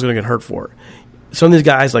 someone's going to get hurt for it. Some of these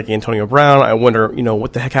guys like Antonio Brown, I wonder,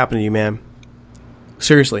 what the heck happened to you, man?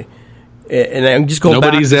 Seriously. And I'm just going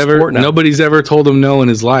back to sport now. Nobody's ever told him no in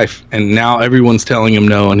his life, and now everyone's telling him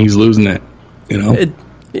no, and he's losing it.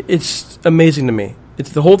 It's amazing to me.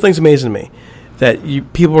 The whole thing's amazing to me that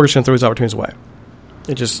people are just going to throw these opportunities away.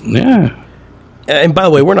 It just And by the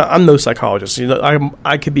way, I'm no psychologist.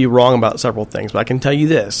 I could be wrong about several things, but I can tell you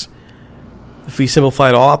this: if we simplify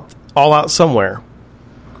it all out somewhere,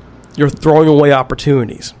 you're throwing away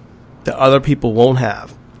opportunities. that other people won't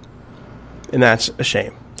have. And that's a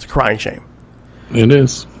shame. It's a crying shame. It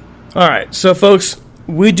is. All right. So, folks,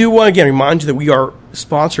 we do want to again remind you that we are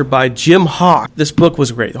sponsored by Jim Hawk. This book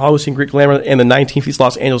was great. Hollywood Scene Great Glamour and the 1950s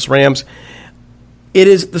Los Angeles Rams. It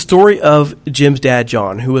is the story of Jim's dad,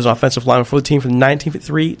 John, who was an offensive lineman for the team from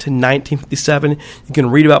 1953 to 1957. You can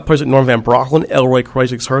read about players like Norm Van Brocklin, Elroy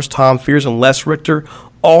Kreuzig-Hurst, Tom Fears, and Les Richter,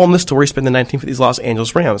 all in the story spent in the 1950s Los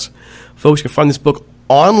Angeles Rams. Folks, you can find this book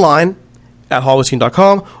online at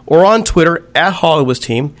HollywoodTeam.com or on Twitter at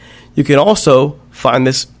HollywoodTeam. You can also find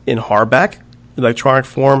this in hardback, electronic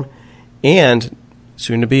form, and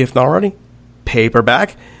soon to be, if not already,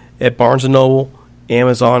 paperback at Barnes & Noble,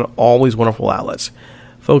 Amazon, all these wonderful outlets.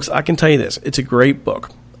 Folks, I can tell you this. It's a great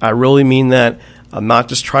book. I really mean that. I'm not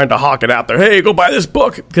just trying to hawk it out there. Hey, go buy this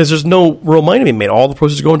book, because there's no real money to be made. All the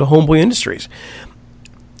proceeds are going to Homeboy Industries.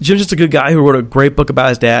 Jim's just a good guy who wrote a great book about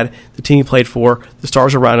his dad, the team he played for, the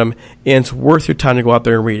stars around him, and it's worth your time to go out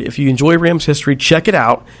there and read it. If you enjoy Rams history, check it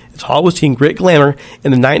out. It's Hollywood Team Great Glamour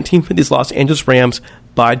in the 1950s Los Angeles Rams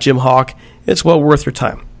by Jim Hawk. It's well worth your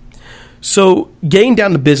time. So, getting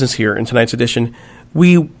down to business here in tonight's edition,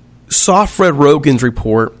 we saw Fred Rogan's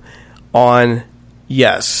report on,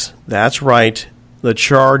 yes, that's right, the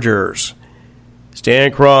Chargers,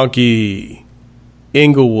 Stan Kroenke,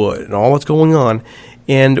 Inglewood, and all that's going on,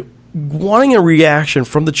 and wanting a reaction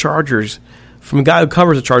from the Chargers, from a guy who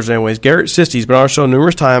covers the Chargers anyways, Garrett Sisti. He's been on our show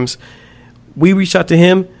numerous times. We reached out to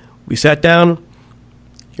him. We sat down.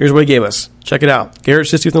 Here's what he gave us. Check it out. Garrett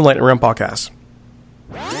Sisti with the Lightning Round Podcast.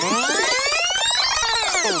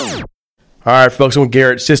 All right, folks, I'm with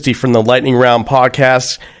Garrett Sisti from the Lightning Round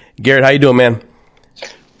Podcast. Garrett, how you doing, man?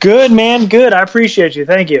 Good, man. Good. I appreciate you.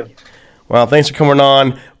 Thank you. Well, thanks for coming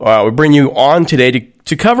on. We bring you on today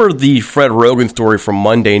to cover the Fred Rogan story from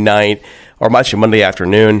Monday night, or actually Monday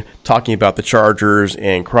afternoon, talking about the Chargers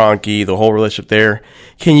and Kroenke, the whole relationship there.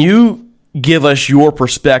 Can you give us your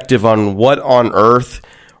perspective on what on earth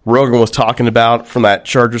Rogan was talking about from that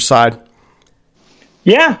Chargers side?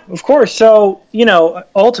 Yeah, of course. So,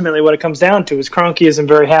 ultimately what it comes down to is Kroenke isn't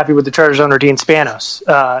very happy with the Chargers owner, Dean Spanos.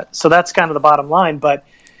 So that's kind of the bottom line. But,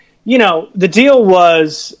 the deal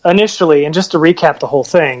was initially, and just to recap the whole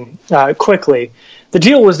thing quickly, the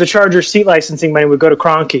deal was the Chargers seat licensing money would go to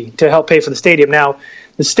Kroenke to help pay for the stadium. Now,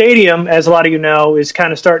 the stadium, as a lot of you know, is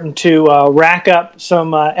kind of starting to rack up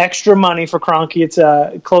some extra money for Kroenke.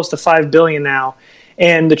 It's close to $5 billion now.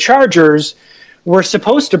 And the Chargers were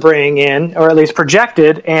supposed to bring in, or at least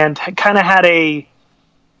projected, and kind of had a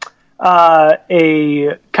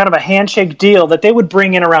kind of a handshake deal that they would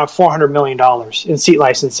bring in around $400 million in seat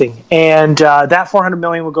licensing, and that $400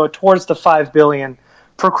 million would go towards the $5 billion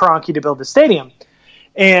for Kroenke to build the stadium.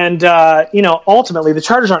 And ultimately, the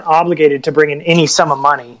Chargers aren't obligated to bring in any sum of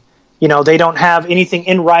money. They don't have anything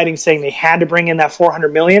in writing saying they had to bring in that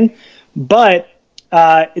 $400 million, but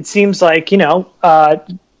it seems like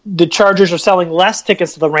the Chargers are selling less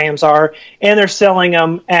tickets than the Rams are, and they're selling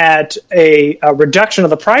them at a reduction of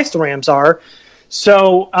the price the Rams are.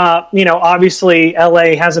 So, obviously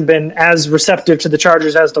LA hasn't been as receptive to the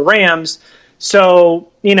Chargers as the Rams.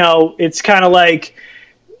 So, it's kind of like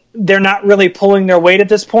they're not really pulling their weight at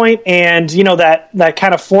this point. And, that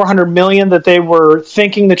kind of $400 million that they were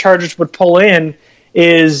thinking the Chargers would pull in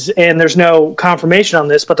and there's no confirmation on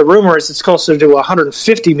this, but the rumor is it's closer to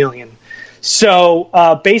 $150 million.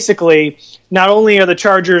 So basically, not only are the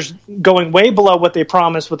Chargers going way below what they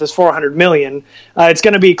promised with this $400 million, it's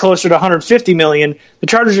going to be closer to $150 million. The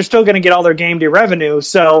Chargers are still going to get all their game day revenue,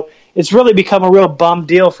 so it's really become a real bum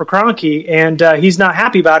deal for Kroenke, and he's not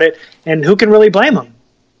happy about it. And who can really blame him?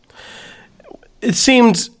 It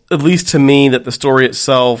seems, at least to me, that the story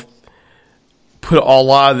itself put a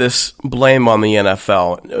lot of this blame on the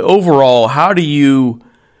NFL. Overall, how do you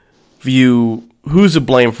view who's to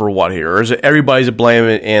blame for what here? Or is it everybody's to blame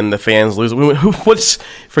and the fans lose? What's,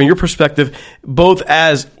 from your perspective, both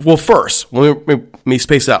as, well, first, let me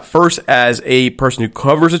space it out. First, as a person who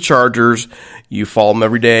covers the Chargers, you follow them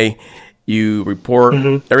every day, you report,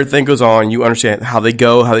 everything goes on, you understand how they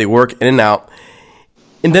go, how they work in and out.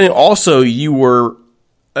 And then also, you were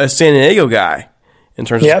a San Diego guy in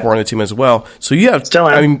terms of supporting the team as well. So you have,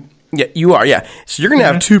 yeah, you are, yeah. So you're going to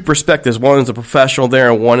have two perspectives, one as a professional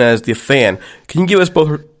there and one as the fan. Can you give us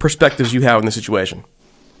both perspectives you have in the situation?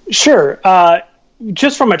 Sure.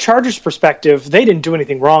 Just from a Chargers perspective, they didn't do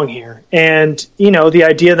anything wrong here. And, the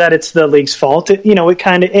idea that it's the league's fault, it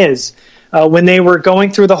kind of is. When they were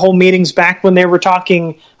going through the whole meetings back when they were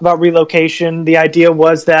talking about relocation, the idea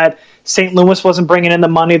was that St. Louis wasn't bringing in the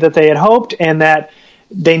money that they had hoped, and that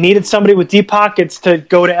they needed somebody with deep pockets to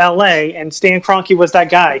go to L.A., and Stan Kroenke was that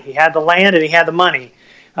guy. He had the land and he had the money.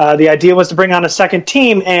 The idea was to bring on a second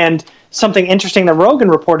team, and something interesting that Rogan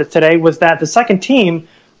reported today was that the second team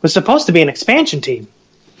was supposed to be an expansion team.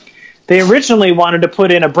 They originally wanted to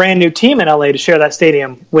put in a brand new team in LA to share that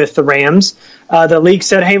stadium with the Rams. The league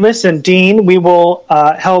said, hey, listen, Dean, we will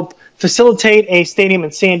help facilitate a stadium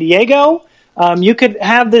in San Diego. You could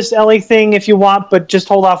have this LA thing if you want, but just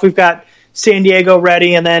hold off. We've got San Diego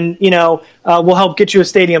ready, and then, we'll help get you a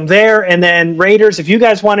stadium there. And then Raiders, if you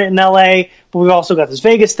guys want it in LA, but we've also got this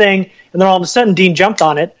Vegas thing. And then all of a sudden, Dean jumped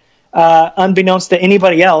on it, unbeknownst to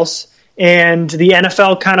anybody else. And the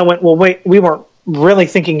NFL kind of went, well, wait, we weren't really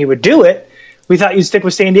thinking you would do it. We thought you'd stick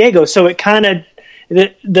with San Diego. So it kind of,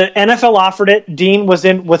 the NFL offered it. Dean was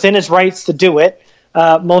within his rights to do it.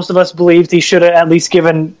 Most of us believed he should have at least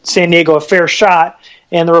given San Diego a fair shot.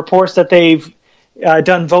 And the reports that they've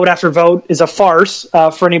done vote after vote is a farce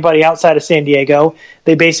for anybody outside of San Diego.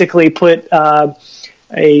 They basically put the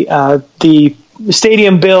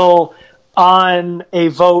stadium bill on a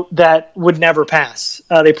vote that would never pass.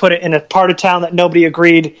 They put it in a part of town that nobody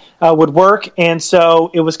agreed would work, and so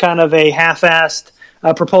it was kind of a half-assed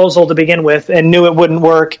proposal to begin with and knew it wouldn't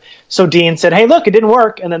work. So Dean said, hey, look, it didn't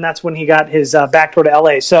work, and then that's when he got his backdoor to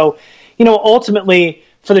L.A. So, ultimately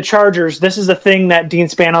for the Chargers, this is a thing that Dean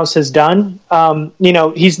Spanos has done.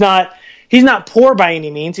 He's not poor by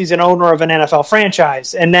any means. He's an owner of an NFL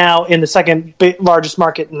franchise, and now in the second largest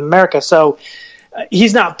market in America. So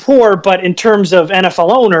he's not poor, but in terms of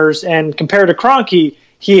NFL owners and compared to Kroenke,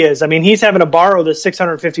 he is. I mean, he's having to borrow the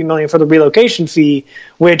 $650 million for the relocation fee,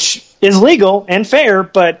 which is legal and fair,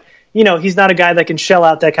 but he's not a guy that can shell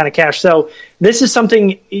out that kind of cash. So this is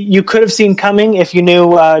something you could have seen coming if you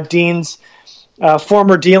knew Dean's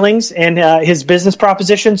former dealings and his business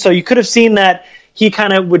proposition. So you could have seen that he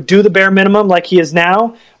kind of would do the bare minimum like he is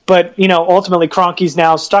now, but ultimately Kroenke's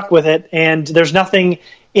now stuck with it, and there's nothing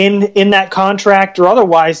in that contract or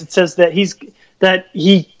otherwise that says that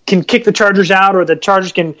he can kick the Chargers out, or the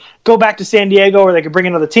Chargers can go back to San Diego, or they can bring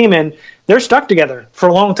another team in. They're stuck together for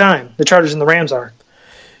a long time. The Chargers and the Rams are.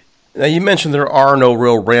 Now, you mentioned there are no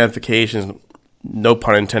real ramifications, no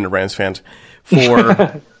pun intended, Rams fans,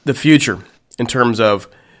 for the future in terms of,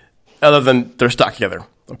 other than they're stuck together.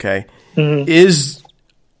 Okay,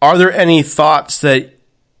 are there any thoughts that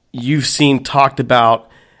you've seen talked about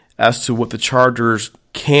as to what the Chargers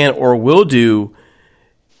can or will do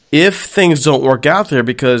if things don't work out there?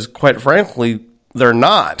 Because quite frankly, they're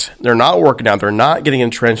not working out. They're not getting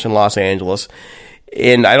entrenched in Los Angeles.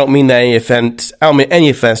 And I don't mean that any offense. I don't mean any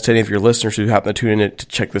offense to any of your listeners who happen to tune in to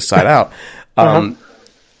check this side out.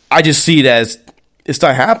 I just see it as it's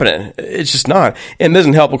not happening. It's just not. And it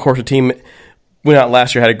doesn't help, of course, the team went out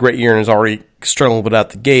last year, had a great year, and is already struggling a bit out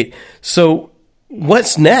the gate. So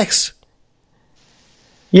what's next?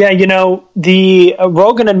 Yeah, the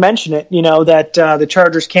Rogan had mentioned it, that the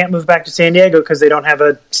Chargers can't move back to San Diego because they don't have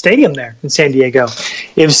a stadium there in San Diego.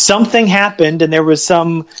 If something happened and there was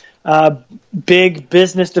some big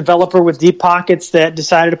business developer with deep pockets that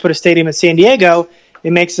decided to put a stadium in San Diego,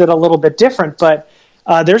 it makes it a little bit different. But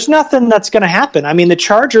there's nothing that's going to happen. I mean, the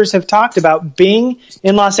Chargers have talked about being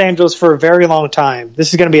in Los Angeles for a very long time.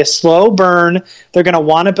 This is going to be a slow burn. They're going to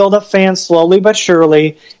want to build up fans slowly but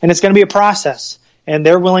surely, and it's going to be a process. And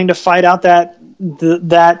they're willing to fight out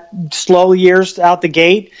that slow years out the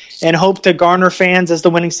gate and hope to garner fans as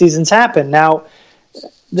the winning seasons happen. Now,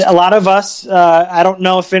 a lot of us, I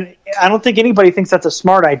don't think anybody thinks that's a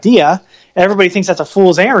smart idea. Everybody thinks that's a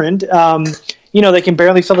fool's errand. They can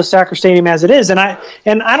barely fill the Sacker Stadium as it is, and I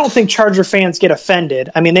don't think Charger fans get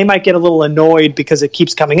offended. I mean, they might get a little annoyed because it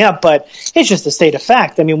keeps coming up, but it's just a state of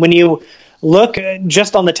fact. I mean, when you look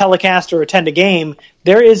just on the telecast or attend a game,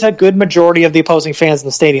 there is a good majority of the opposing fans in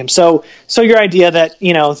the stadium. So your idea that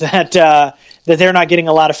that they're not getting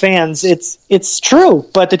a lot of fans, it's true.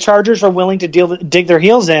 But the Chargers are willing to dig their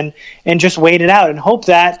heels in and just wait it out and hope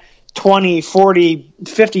that 20, 40,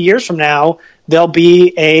 50 years from now they'll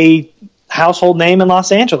be a household name in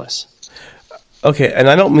Los Angeles. Okay, and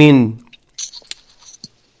I don't mean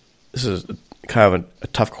this is kind of a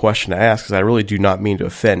tough question to ask, because I really do not mean to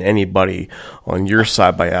offend anybody on your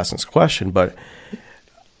side by asking this question, but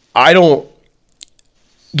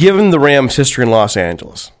given the Rams' history in Los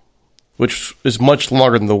Angeles, which is much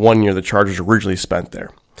longer than the 1 year the Chargers originally spent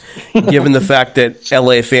there, given the fact that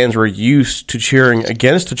LA fans were used to cheering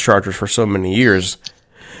against the Chargers for so many years,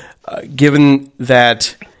 given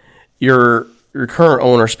that your current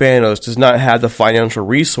owner, Spanos, does not have the financial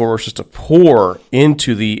resources to pour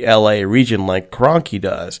into the LA region like Kroenke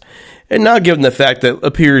does, and now given the fact that it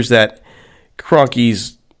appears that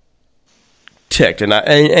Kroenke's ticked, and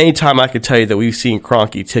any time I could tell you that we've seen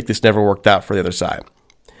Kroenke tick, this never worked out for the other side.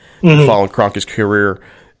 Following Kroenke's career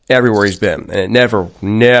everywhere he's been, and it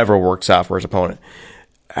never works out for his opponent.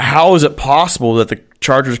 How is it possible that the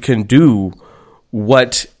Chargers can do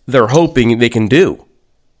what they're hoping they can do?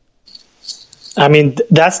 I mean,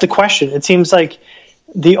 that's the question. It seems like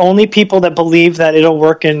the only people that believe that it'll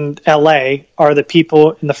work in LA are the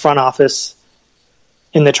people in the front office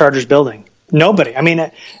in the Chargers building. Nobody. I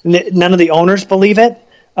mean, none of the owners believe it.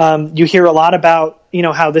 You hear a lot about,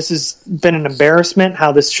 how this has been an embarrassment,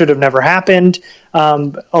 how this should have never happened.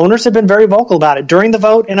 Owners have been very vocal about it during the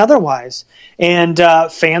vote and otherwise. And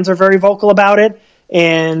fans are very vocal about it.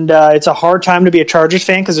 And it's a hard time to be a Chargers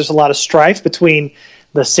fan because there's a lot of strife between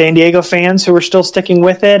the San Diego fans who are still sticking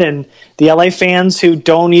with it and the LA fans who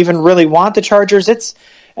don't even really want the Chargers.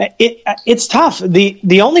 It's tough.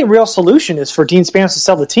 The only real solution is for Dean Spanos to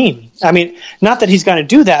sell the team. I mean, not that he's going to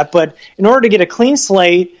do that, but in order to get a clean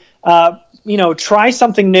slate, try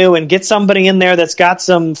something new and get somebody in there that's got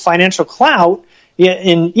some financial clout.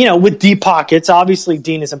 With deep pockets. Obviously,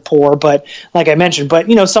 Dean isn't poor, but like I mentioned,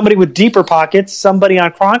 somebody with deeper pockets, somebody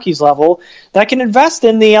on Kroenke's level that can invest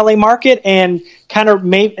in the LA market and kind of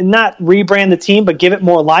not rebrand the team, but give it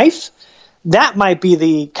more life. That might be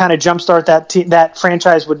the kind of jumpstart that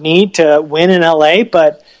franchise would need to win in LA,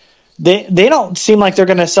 but they don't seem like they're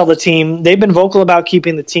going to sell the team. They've been vocal about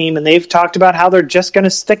keeping the team, and they've talked about how they're just going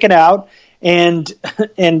to stick it out and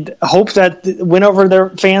hope that win over their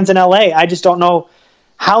fans in LA. I just don't know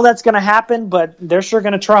how that's going to happen, but they're sure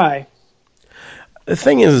going to try. The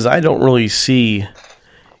thing is I don't really see,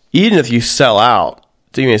 even if you sell out,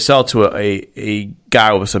 to sell to a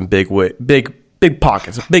guy with some big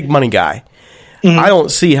pockets, a big money guy. Mm-hmm. I don't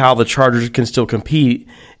see how the Chargers can still compete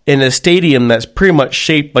in a stadium that's pretty much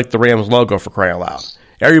shaped like the Rams logo, for crying out loud.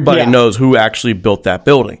 Everybody knows who actually built that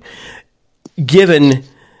building. Given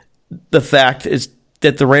the fact is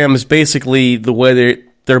that the Rams, basically the way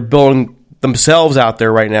they're building themselves out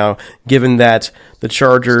there right now, given that the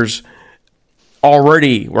Chargers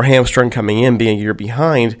already were hamstrung coming in, being a year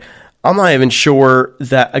behind, I'm not even sure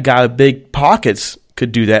that a guy with big pockets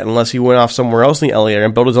could do that unless he went off somewhere else in the LA area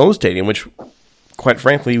and built his own stadium, which, quite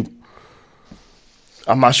frankly,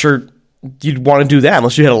 I'm not sure you'd want to do that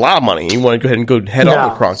unless you had a lot of money. You want to go ahead and head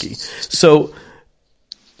on with Kroenke. So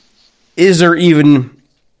is there even...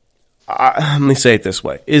 let me say it this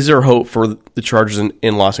way. Is there hope for the Chargers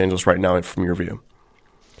in Los Angeles right now, from your view?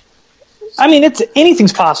 I mean,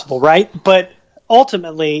 anything's possible, right? But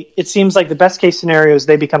ultimately, it seems like the best case scenario is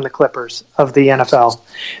they become the Clippers of the NFL.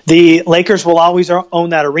 The Lakers will always own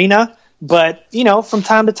that arena, but from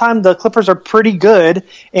time to time, the Clippers are pretty good,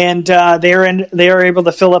 and they are able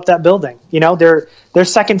to fill up that building. They're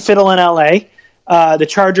second fiddle in LA. The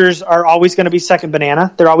Chargers are always going to be second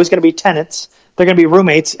banana. They're always going to be tenants. They're going to be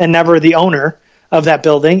roommates and never the owner of that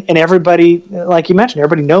building. And everybody, like you mentioned,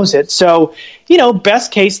 everybody knows it. So,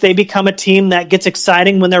 best case, they become a team that gets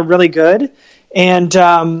exciting when they're really good. And,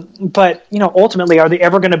 but, ultimately, are they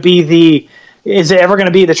ever going to be is it ever going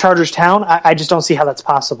to be the Chargers town? I just don't see how that's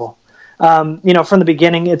possible. From the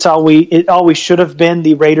beginning, it always should have been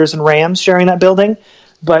the Raiders and Rams sharing that building.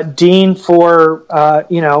 But Dean, for,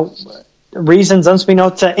 reasons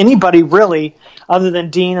unknown to anybody really, other than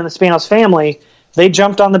Dean and the Spanos family, they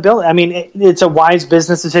jumped on the bill. I mean, it's a wise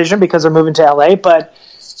business decision because they're moving to LA, but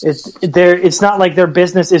it's not like their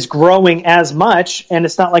business is growing as much, and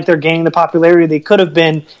it's not like they're gaining the popularity they could have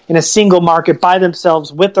been in a single market by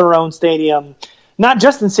themselves with their own stadium, not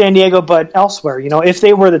just in San Diego, but elsewhere. If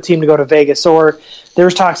they were the team to go to Vegas, or there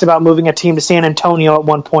was talks about moving a team to San Antonio at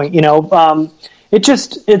one point, it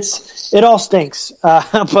all stinks.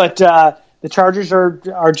 But the Chargers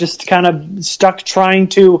are just kind of stuck trying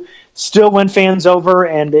to still win fans over,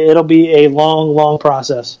 and it'll be a long, long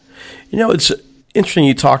process. It's interesting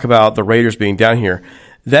you talk about the Raiders being down here.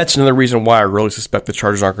 That's another reason why I really suspect the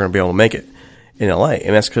Chargers aren't going to be able to make it in LA,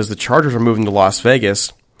 and that's because the Chargers are moving to Las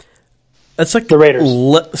Vegas. That's like the Raiders.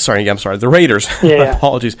 The Raiders. Yeah.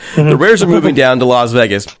 Apologies. Mm-hmm. The Raiders are moving down to Las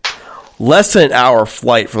Vegas, less than an hour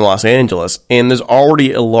flight from Los Angeles, and there's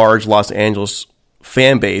already a large Los Angeles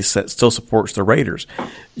fan base that still supports the Raiders.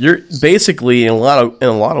 You're basically, in a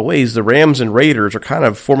lot of ways, the Rams and Raiders are kind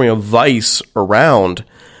of forming a vice around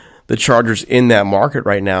the Chargers in that market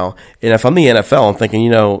right now. And if I'm the NFL, I'm thinking,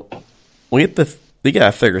 we got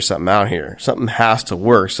to figure something out here. Something has to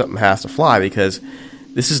work. Something has to fly, because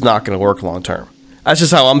this is not going to work long term. That's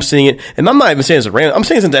just how I'm seeing it. And I'm not even saying as a Ram. I'm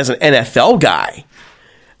saying as an NFL guy,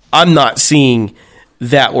 I'm not seeing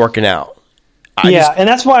that working out. And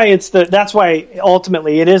that's why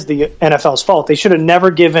ultimately it is the NFL's fault. They should have never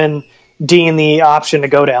given Dean the option to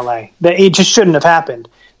go to LA. It just shouldn't have happened.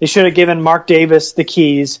 They should have given Mark Davis the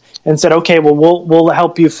keys and said, okay, well, we'll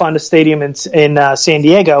help you fund a stadium in San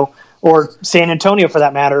Diego or San Antonio for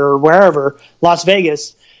that matter, or wherever, Las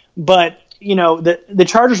Vegas. But, the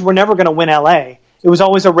Chargers were never going to win L.A. It was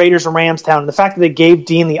always a Raiders and Rams town. And the fact that they gave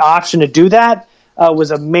Dean the option to do that was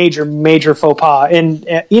a major, major faux pas. And,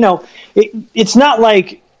 it's not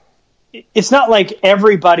like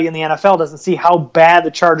everybody in the NFL doesn't see how bad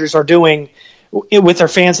the Chargers are doing with their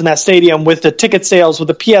fans in that stadium, with the ticket sales, with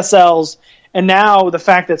the PSLs, and now the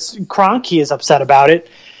fact that Kroenke is upset about it.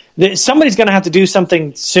 Somebody's going to have to do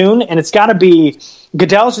something soon, and it's got to be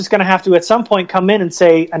Goodell's just going to have to at some point come in and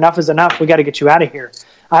say, enough is enough, we got to get you out of here.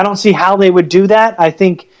 I don't see how they would do that. I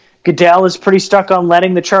think Goodell is pretty stuck on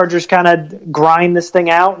letting the Chargers kind of grind this thing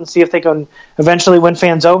out and see if they can eventually win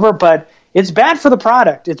fans over, but it's bad for the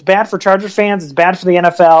product. It's bad for Chargers fans. It's bad for the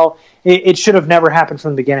NFL. It should have never happened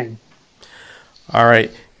from the beginning. All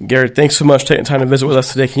right. Garrett, thanks so much for taking time to visit with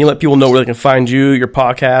us today. Can you let people know where they can find you, your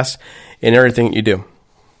podcast, and everything that you do?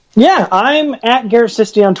 Yeah, I'm at Garrett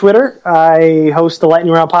Sisti on Twitter. I host the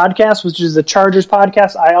Lightning Round podcast, which is the Chargers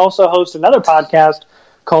podcast. I also host another podcast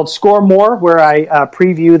called Score More, where I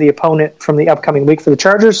preview the opponent from the upcoming week for the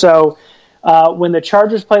Chargers. So when the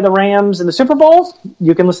Chargers play the Rams in the Super Bowl,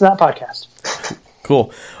 you can listen to that podcast.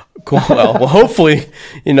 Cool. Well, hopefully,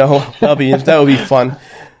 that would be fun.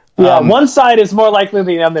 Yeah, one side is more likely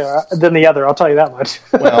than the other. I'll tell you that much.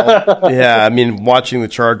 Well, yeah, I mean, watching the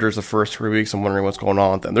Chargers the first 3 weeks, I'm wondering what's going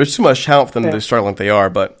on with them. There's too much talent for them to start like they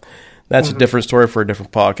are, but that's a different story for a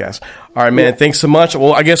different podcast. All right, man, thanks so much.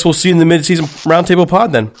 Well, I guess we'll see you in the mid-season roundtable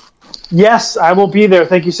pod then. Yes, I will be there.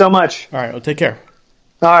 Thank you so much. All right, well, take care.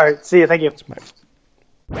 All right, see you. Thank you. Bye.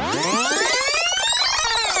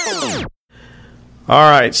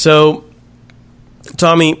 All right, so,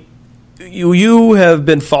 Tommy, you have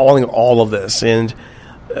been following all of this, and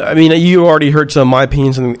I mean, you already heard some of my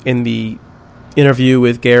opinions in the interview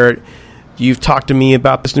with Garrett. You've talked to me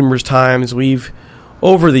about this numerous times. We've,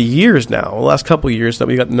 over the years now, the last couple of years that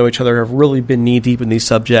we got to know each other, have really been knee-deep in these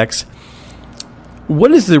subjects.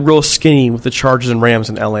 What is the real skinny with the Chargers and Rams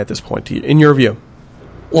in LA at this point, in your view?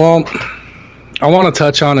 Well, I want to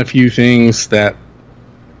touch on a few things that,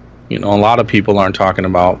 a lot of people aren't talking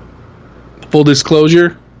about. Full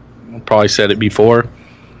disclosure, I probably said it before.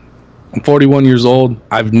 I'm 41 years old.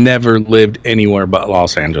 I've never lived anywhere but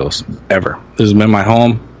Los Angeles, ever. This has been my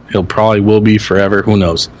home. It probably will be forever. Who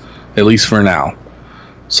knows? At least for now.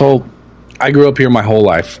 So, I grew up here my whole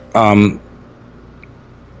life.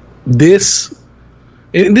 This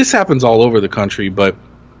happens all over the country, but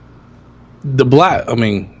we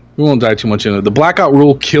won't dive too much into it. The blackout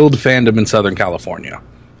rule killed fandom in Southern California.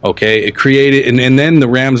 Okay? It created, and then the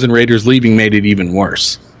Rams and Raiders leaving made it even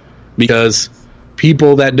worse. Because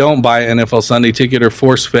people that don't buy an NFL Sunday ticket are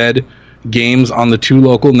force-fed games on the two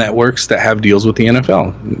local networks that have deals with the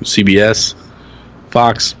NFL. CBS,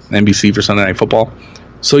 Fox, NBC for Sunday Night Football.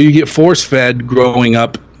 So you get force-fed growing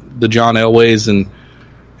up the John Elways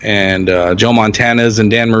and Joe Montanas and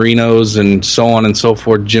Dan Marinos and so on and so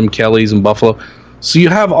forth, Jim Kelly's in Buffalo. So you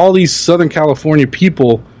have all these Southern California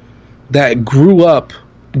people that grew up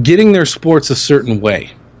getting their sports a certain way,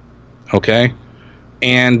 okay?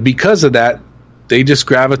 And because of that, they just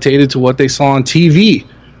gravitated to what they saw on TV.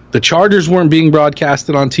 The Chargers weren't being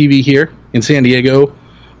broadcasted on TV here in San Diego,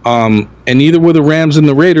 and neither were the Rams and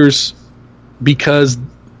the Raiders because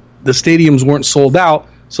the stadiums weren't sold out,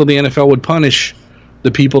 so the NFL would punish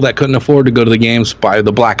the people that couldn't afford to go to the games by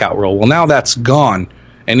the blackout rule. Well, now that's gone,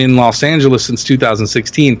 and in Los Angeles since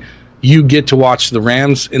 2016, you get to watch the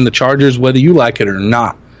Rams and the Chargers whether you like it or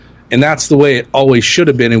not. And that's the way it always should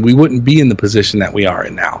have been, and we wouldn't be in the position that we are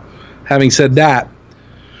in now. Having said that,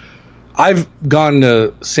 I've gone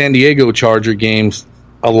to San Diego Charger games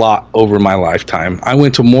a lot over my lifetime. I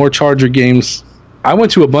went to more Charger games. I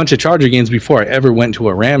went to a bunch of Charger games before I ever went to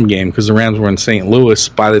a Ram game because the Rams were in St. Louis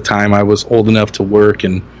by the time I was old enough to work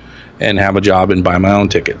and have a job and buy my own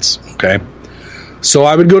tickets. Okay, so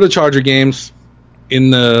I would go to Charger games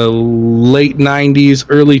in the late 90s,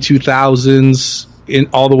 early 2000s,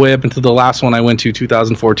 all the way up into the last one I went to,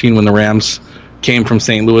 2014, when the Rams came from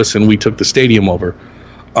St. Louis and we took the stadium over.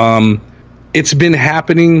 It's been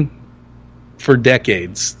happening for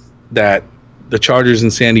decades that the Chargers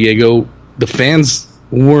in San Diego, the fans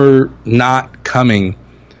were not coming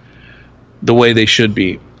the way they should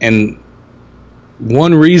be. And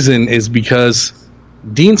one reason is because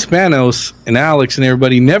Dean Spanos and Alex and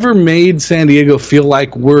everybody never made San Diego feel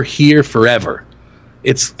like we're here forever.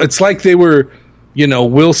 It's like they were,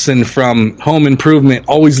 Wilson from Home Improvement,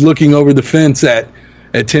 always looking over the fence at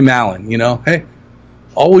Tim Allen, hey,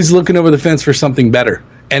 always looking over the fence for something better.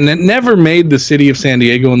 And it never made the city of San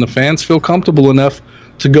Diego and the fans feel comfortable enough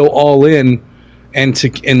to go all in, and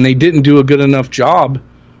they didn't do a good enough job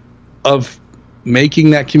of making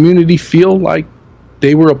that community feel like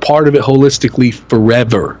they were a part of it holistically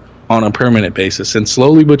forever on a permanent basis. And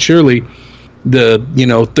slowly but surely, the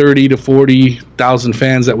 30 to 40,000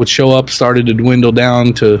 fans that would show up started to dwindle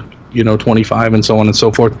down to 25 and so on and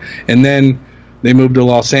so forth. And then they moved to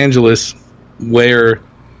Los Angeles, where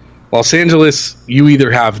Los Angeles, you either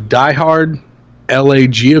have diehard LA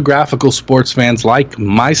geographical sports fans like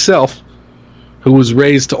myself, who was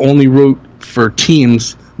raised to only root for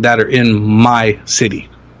teams that are in my city.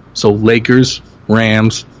 So Lakers,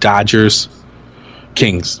 Rams, Dodgers,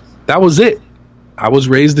 Kings. That was it. I was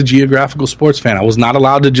raised a geographical sports fan. I was not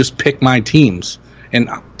allowed to just pick my teams. And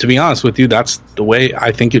to be honest with you, that's the way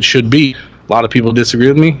I think it should be. A lot of people disagree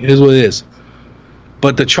with me. It is what it is.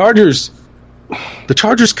 But the Chargers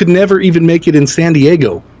could never even make it in San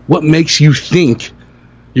Diego. What makes you think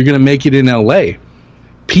you're going to make it in LA?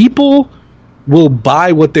 People will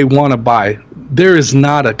buy what they want to buy. There is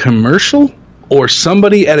not a commercial or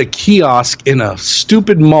somebody at a kiosk in a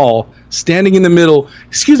stupid mall standing in the middle,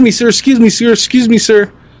 excuse me, sir, excuse me, sir, excuse me,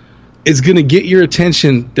 sir, is going to get your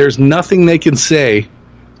attention. There's nothing they can say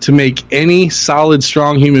to make any solid,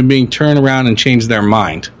 strong human being turn around and change their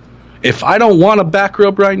mind. If I don't want a back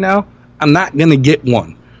rub right now, I'm not going to get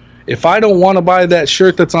one. If I don't want to buy that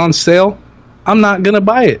shirt that's on sale, I'm not going to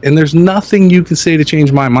buy it. And there's nothing you can say to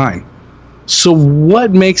change my mind. So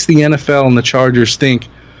what makes the NFL and the Chargers think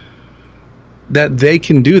that they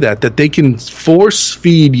can do that they can force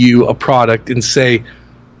feed you a product and say,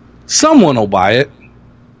 someone will buy it?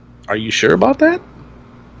 Are you sure about that?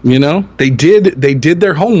 They did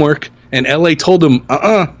their homework, and LA told them,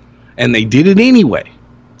 and they did it anyway.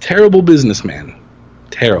 Terrible businessman.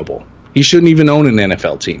 Terrible. He shouldn't even own an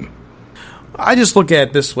NFL team. I just look at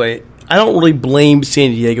it this way. I don't really blame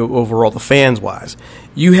San Diego overall, the fans-wise.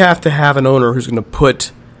 You have to have an owner who's going to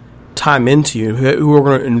put time into you, who are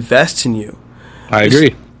going to invest in you. I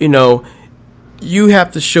agree. You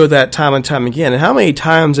have to show that time and time again. And how many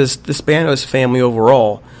times has the Spanos family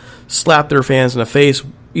overall slapped their fans in the face,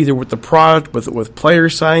 either with the product, with player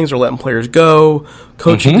signings, or letting players go,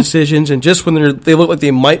 coaching decisions, and just when they look like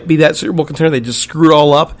they might be that Super Bowl contender, they just screw it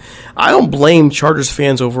all up. I don't blame Chargers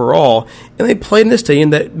fans overall. And they played in a stadium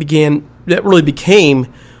that really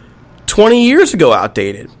became 20 years ago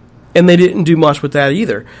outdated, and they didn't do much with that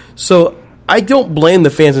either. So I don't blame the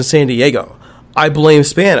fans in San Diego. I blame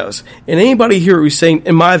Spanos. And anybody here who's saying,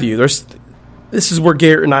 in my view, this is where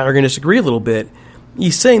Garrett and I are going to disagree a little bit.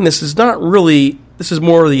 He's saying this is more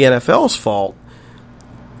of the NFL's fault.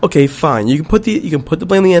 Okay, fine. You can put the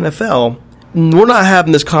blame on the NFL. We're not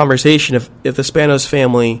having this conversation if the Spanos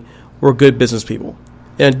family were good business people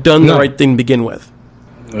and had done the right thing to begin with.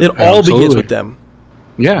 It all begins with them.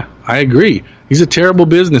 Yeah, I agree. He's a terrible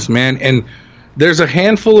businessman, and there's a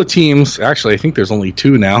handful of teams, actually I think there's only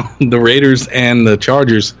two now, the Raiders and the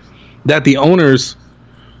Chargers, that the owners,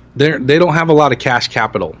 they don't have a lot of cash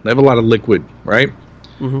capital. They have a lot of liquid, right?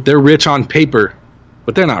 Mm-hmm. They're rich on paper,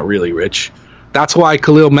 but they're not really rich. That's why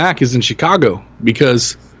Khalil Mack is in Chicago,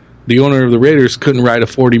 because the owner of the Raiders couldn't write a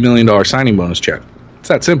 $40 million signing bonus check. It's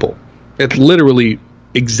that simple. It's literally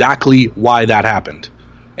exactly why that happened.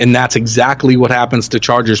 And that's exactly what happens to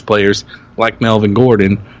Chargers players like Melvin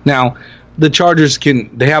Gordon. Now, the Chargers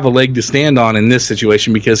they have a leg to stand on in this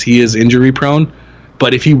situation because he is injury prone.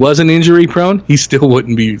 But if he wasn't injury prone, he still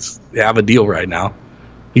wouldn't have a deal right now.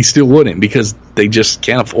 He still wouldn't, because they just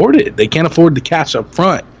can't afford it. They can't afford the cash up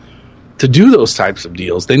front to do those types of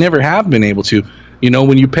deals. They never have been able to.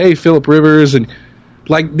 When you pay Phillip Rivers, and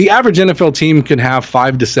like the average NFL team can have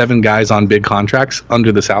 5 to 7 guys on big contracts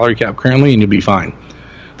under the salary cap currently, and you'll be fine.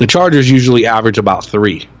 The Chargers usually average about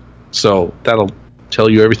 3. So that'll tell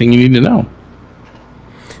you everything you need to know.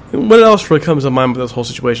 What else really comes to mind with this whole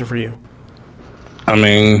situation for you? I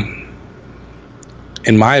mean,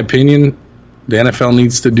 in my opinion, the NFL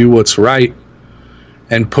needs to do what's right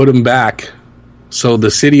and put them back. So the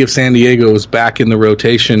city of San Diego is back in the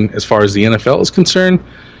rotation as far as the NFL is concerned,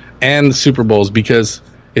 and the Super Bowls, because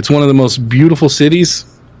it's one of the most beautiful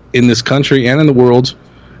cities in this country and in the world,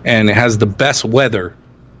 and it has the best weather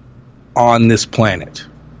on this planet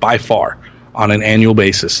by far on an annual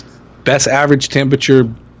basis. Best average temperature,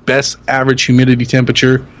 best average humidity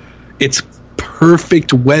temperature. It's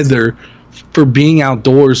perfect weather for being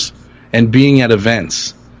outdoors and being at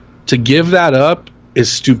events. To give that up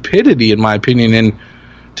is stupidity, in my opinion, and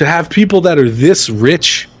to have people that are this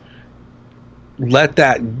rich let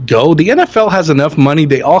that go. The NFL has enough money.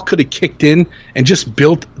 They all could have kicked in and just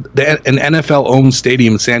built an NFL-owned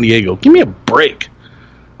stadium in San Diego. Give me a break.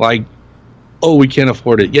 Like, oh, we can't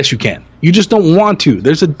afford it. Yes, you can. You just don't want to.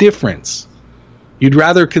 There's a difference. You'd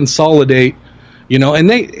rather consolidate, and in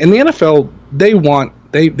the NFL, they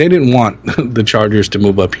didn't want the Chargers to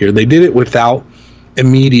move up here. They did it without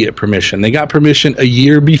immediate permission. They got permission a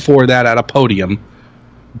year before that at a podium,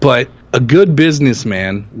 but a good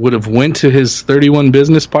businessman would have went to his 31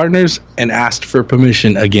 business partners and asked for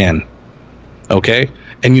permission again. Okay?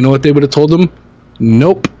 And you know what they would have told them?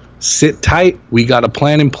 Nope. Sit tight. We got a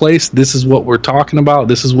plan in place. This is what we're talking about.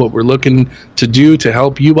 This is what we're looking to do to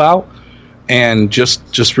help you out. And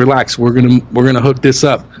just relax. We're gonna hook this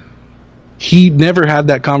up. He never had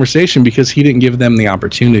that conversation because he didn't give them the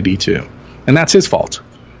opportunity to. And that's his fault.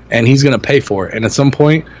 And he's gonna pay for it. And at some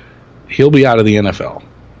point, he'll be out of the NFL.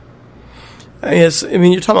 Yes, I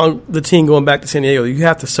mean, you're talking about the team going back to San Diego. You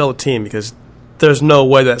have to sell the team because there's no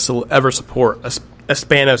way that will ever support a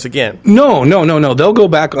Spanos again. No. They'll go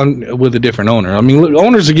back on with a different owner. I mean,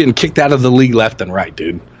 owners are getting kicked out of the league left and right,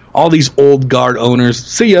 dude. All these old guard owners.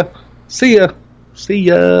 See ya. And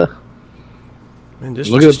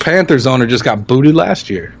look at the Panthers owner just got booted last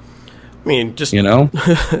year. I mean, just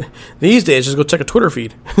these days, just go check a Twitter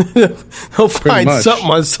feed. They'll find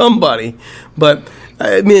something on somebody. But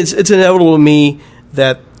I mean, it's inevitable to me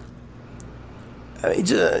that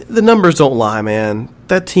the numbers don't lie, man.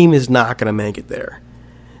 That team is not going to make it there.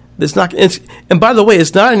 And by the way,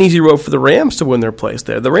 it's not an easy road for the Rams to win their place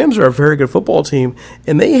there. The Rams are a very good football team,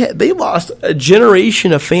 and they lost a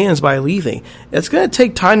generation of fans by leaving. It's going to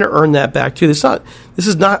take time to earn that back too. This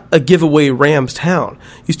is not a giveaway Rams town.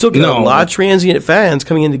 You still get a lot of transient fans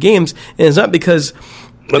coming into games, and it's not because.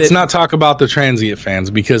 Let's not talk about the transient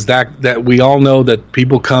fans because that we all know that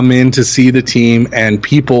people come in to see the team, and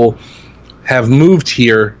people have moved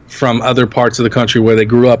here from other parts of the country where they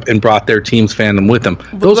grew up and brought their team's fandom with them.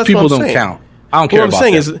 Those people don't count. I don't care about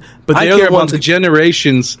that. I care about the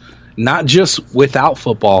generations, not just without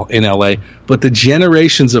football in LA, but the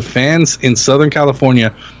generations of fans in Southern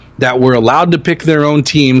California that were allowed to pick their own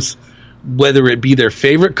teams, whether it be their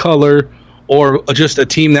favorite color or just a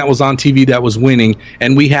team that was on TV that was winning.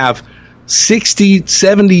 And we have 60,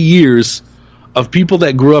 70 years of people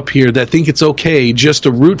that grew up here that think it's okay just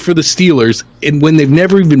to root for the Steelers and when they've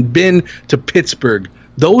never even been to Pittsburgh.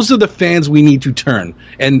 Those are the fans we need to turn.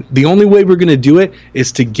 And the only way we're going to do it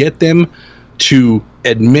is to get them to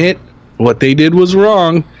admit what they did was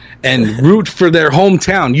wrong and root for their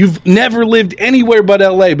hometown. You've never lived anywhere but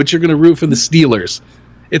LA, but you're going to root for the Steelers.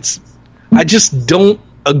 I just don't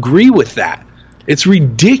agree with that. It's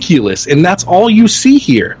ridiculous. And that's all you see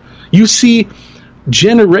here. You see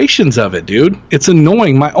generations of it, dude. It's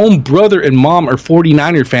annoying. My own brother and mom are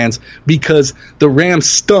 49er fans because the Rams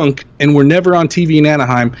stunk and were never on TV in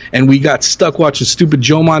Anaheim, and we got stuck watching stupid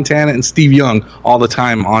Joe Montana and Steve Young all the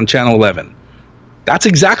time on Channel 11. That's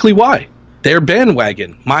exactly why. They're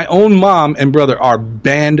bandwagon. My own mom and brother are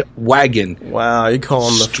bandwagon. Wow, you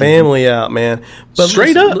calling the family out, man. But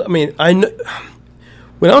straight up. I mean, I know,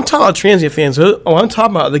 when I'm talking about transient fans, I'm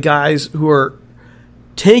talking about the guys who are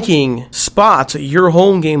taking spots at your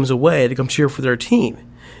home games away to come cheer for their team.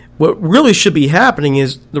 What really should be happening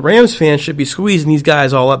is the Rams fans should be squeezing these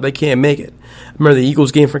guys all up. They can't make it. I remember the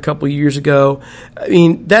Eagles game from a couple of years ago. I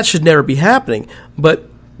mean, that should never be happening. But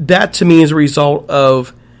that, to me, is a result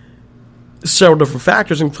of several different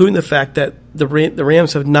factors, including the fact that the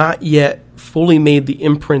Rams have not yet fully made the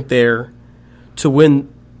imprint there to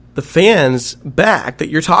win the fans back that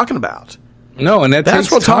you're talking about. No, and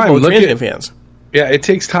that's what I'm talking about with transient fans. Yeah, it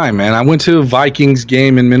takes time, man. I went to a Vikings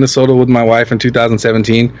game in Minnesota with my wife in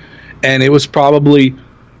 2017, and it was probably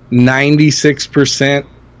 96%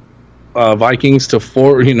 Vikings to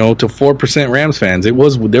 4% Rams fans.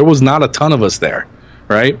 There was not a ton of us there,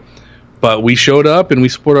 right? But we showed up and we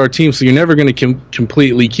support our team. So you're never going to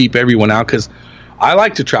completely keep everyone out because I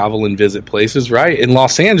like to travel and visit places, right? In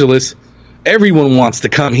Los Angeles, everyone wants to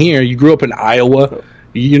come here. You grew up in Iowa.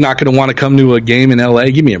 You're not going to want to come to a game in LA.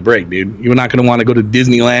 Give me a break, dude. You're not going to want to go to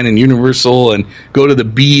Disneyland and Universal and go to the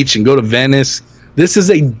beach and go to Venice. This is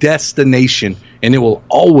a destination, and it will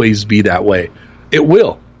always be that way. It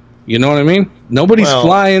will. You know what I mean? Nobody's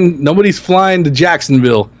flying to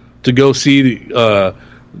Jacksonville to go see the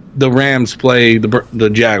Rams play the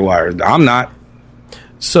Jaguars. I'm not.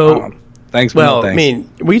 So, thanks. Well, thanks. I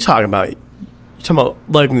mean, what are you talking about? You're talking about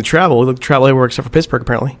liking to travel. We like to travel everywhere except for Pittsburgh,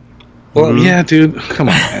 apparently. Well, yeah, dude. Come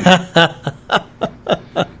on, man.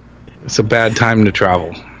 It's a bad time to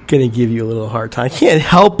travel. Gonna give you a little hard time. Can't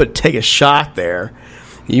help but take a shot there.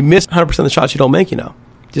 You miss 100% of the shots you don't make,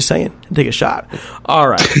 Just saying. Take a shot. All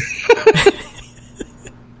right.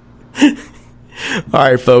 All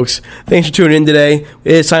right, folks. Thanks for tuning in today.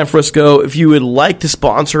 It's time for us to go. If you would like to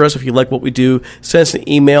sponsor us, if you like what we do, send us an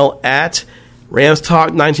email at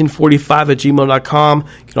ramstalk1945@gmail.com.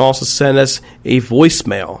 You can also send us a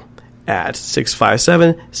voicemail at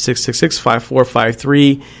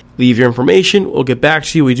 657-666-5453. Leave your information. We'll get back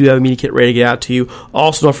to you. We do have a media kit ready to get out to you.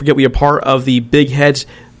 Also, don't forget we are part of the Big Heads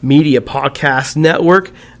Media Podcast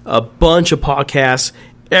Network. A bunch of podcasts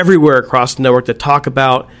everywhere across the network that talk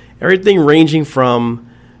about everything ranging from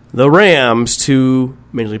the Rams to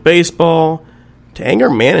Major League Baseball to anger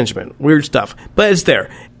management. Weird stuff. But it's there.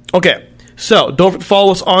 Okay. So don't forget to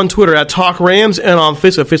follow us on Twitter at Talk Rams and on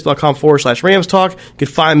Facebook, facebook.com/Rams Talk. You can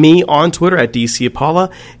find me on Twitter at DC Apollo.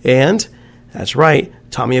 And that's right,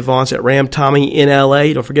 Tommy Avance at Ram Tommy in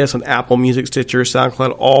LA. Don't forget us on Apple Music, Stitcher,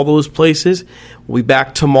 SoundCloud, all those places. We'll be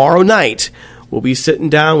back tomorrow night. We'll be sitting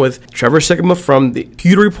down with Trevor Sigma from the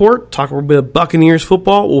Pewter Report, talk a little bit of Buccaneers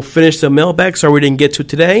football. We'll finish the mailbag. Sorry we didn't get to it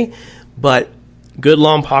today, but good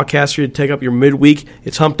long podcast for you to take up your midweek.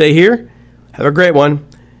 It's hump day here. Have a great one.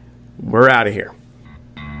 We're out of here.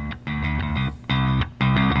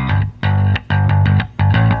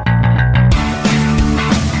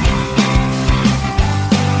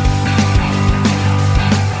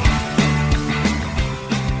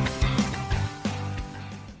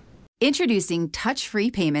 Introducing touch-free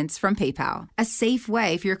payments from PayPal, a safe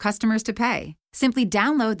way for your customers to pay. Simply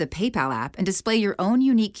download the PayPal app and display your own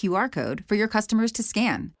unique QR code for your customers to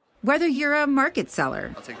scan. Whether you're a market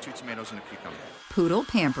seller, I'll take 2 tomatoes and a cucumber, poodle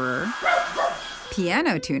pamperer,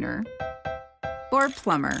 piano tuner, or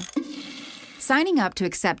plumber, signing up to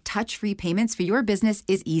accept touch-free payments for your business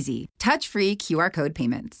is easy. Touch-free QR code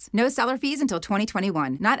payments. No seller fees until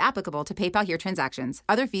 2021. Not applicable to PayPal Here transactions.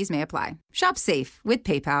 Other fees may apply. Shop safe with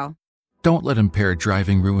PayPal. Don't let impaired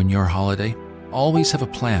driving ruin your holiday. Always have a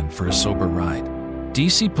plan for a sober ride.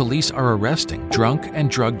 DC police are arresting drunk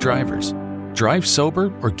and drug drivers. Drive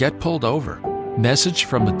sober or get pulled over. Message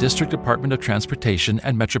from the District Department of Transportation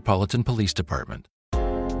and Metropolitan Police Department.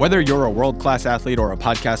 Whether you're a world-class athlete or a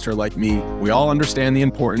podcaster like me, we all understand the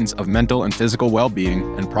importance of mental and physical well-being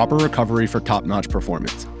and proper recovery for top-notch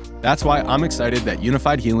performance. That's why I'm excited that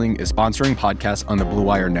Unified Healing is sponsoring podcasts on the Blue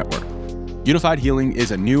Wire Network. Unified Healing is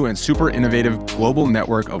a new and super innovative global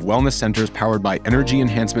network of wellness centers powered by Energy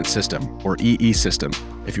Enhancement System, or EE System.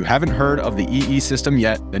 If you haven't heard of the EE System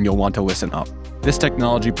yet, then you'll want to listen up. This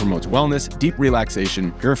technology promotes wellness, deep relaxation,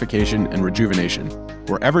 purification, and rejuvenation.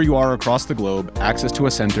 Wherever you are across the globe, access to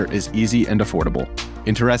a center is easy and affordable.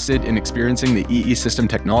 Interested in experiencing the EE System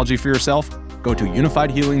technology for yourself? Go to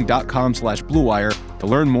unifiedhealing.com/bluewire to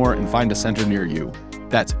learn more and find a center near you.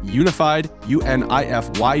 That's unified,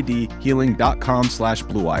 UNIFYD,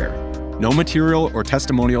 healing.com/bluewire. No material or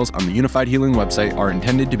testimonials on the Unified Healing website are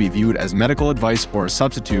intended to be viewed as medical advice or a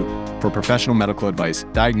substitute for professional medical advice,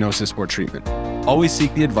 diagnosis, or treatment. Always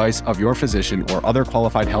seek the advice of your physician or other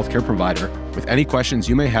qualified healthcare provider with any questions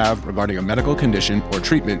you may have regarding a medical condition or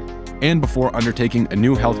treatment and before undertaking a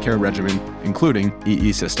new healthcare regimen, including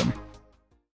EE System.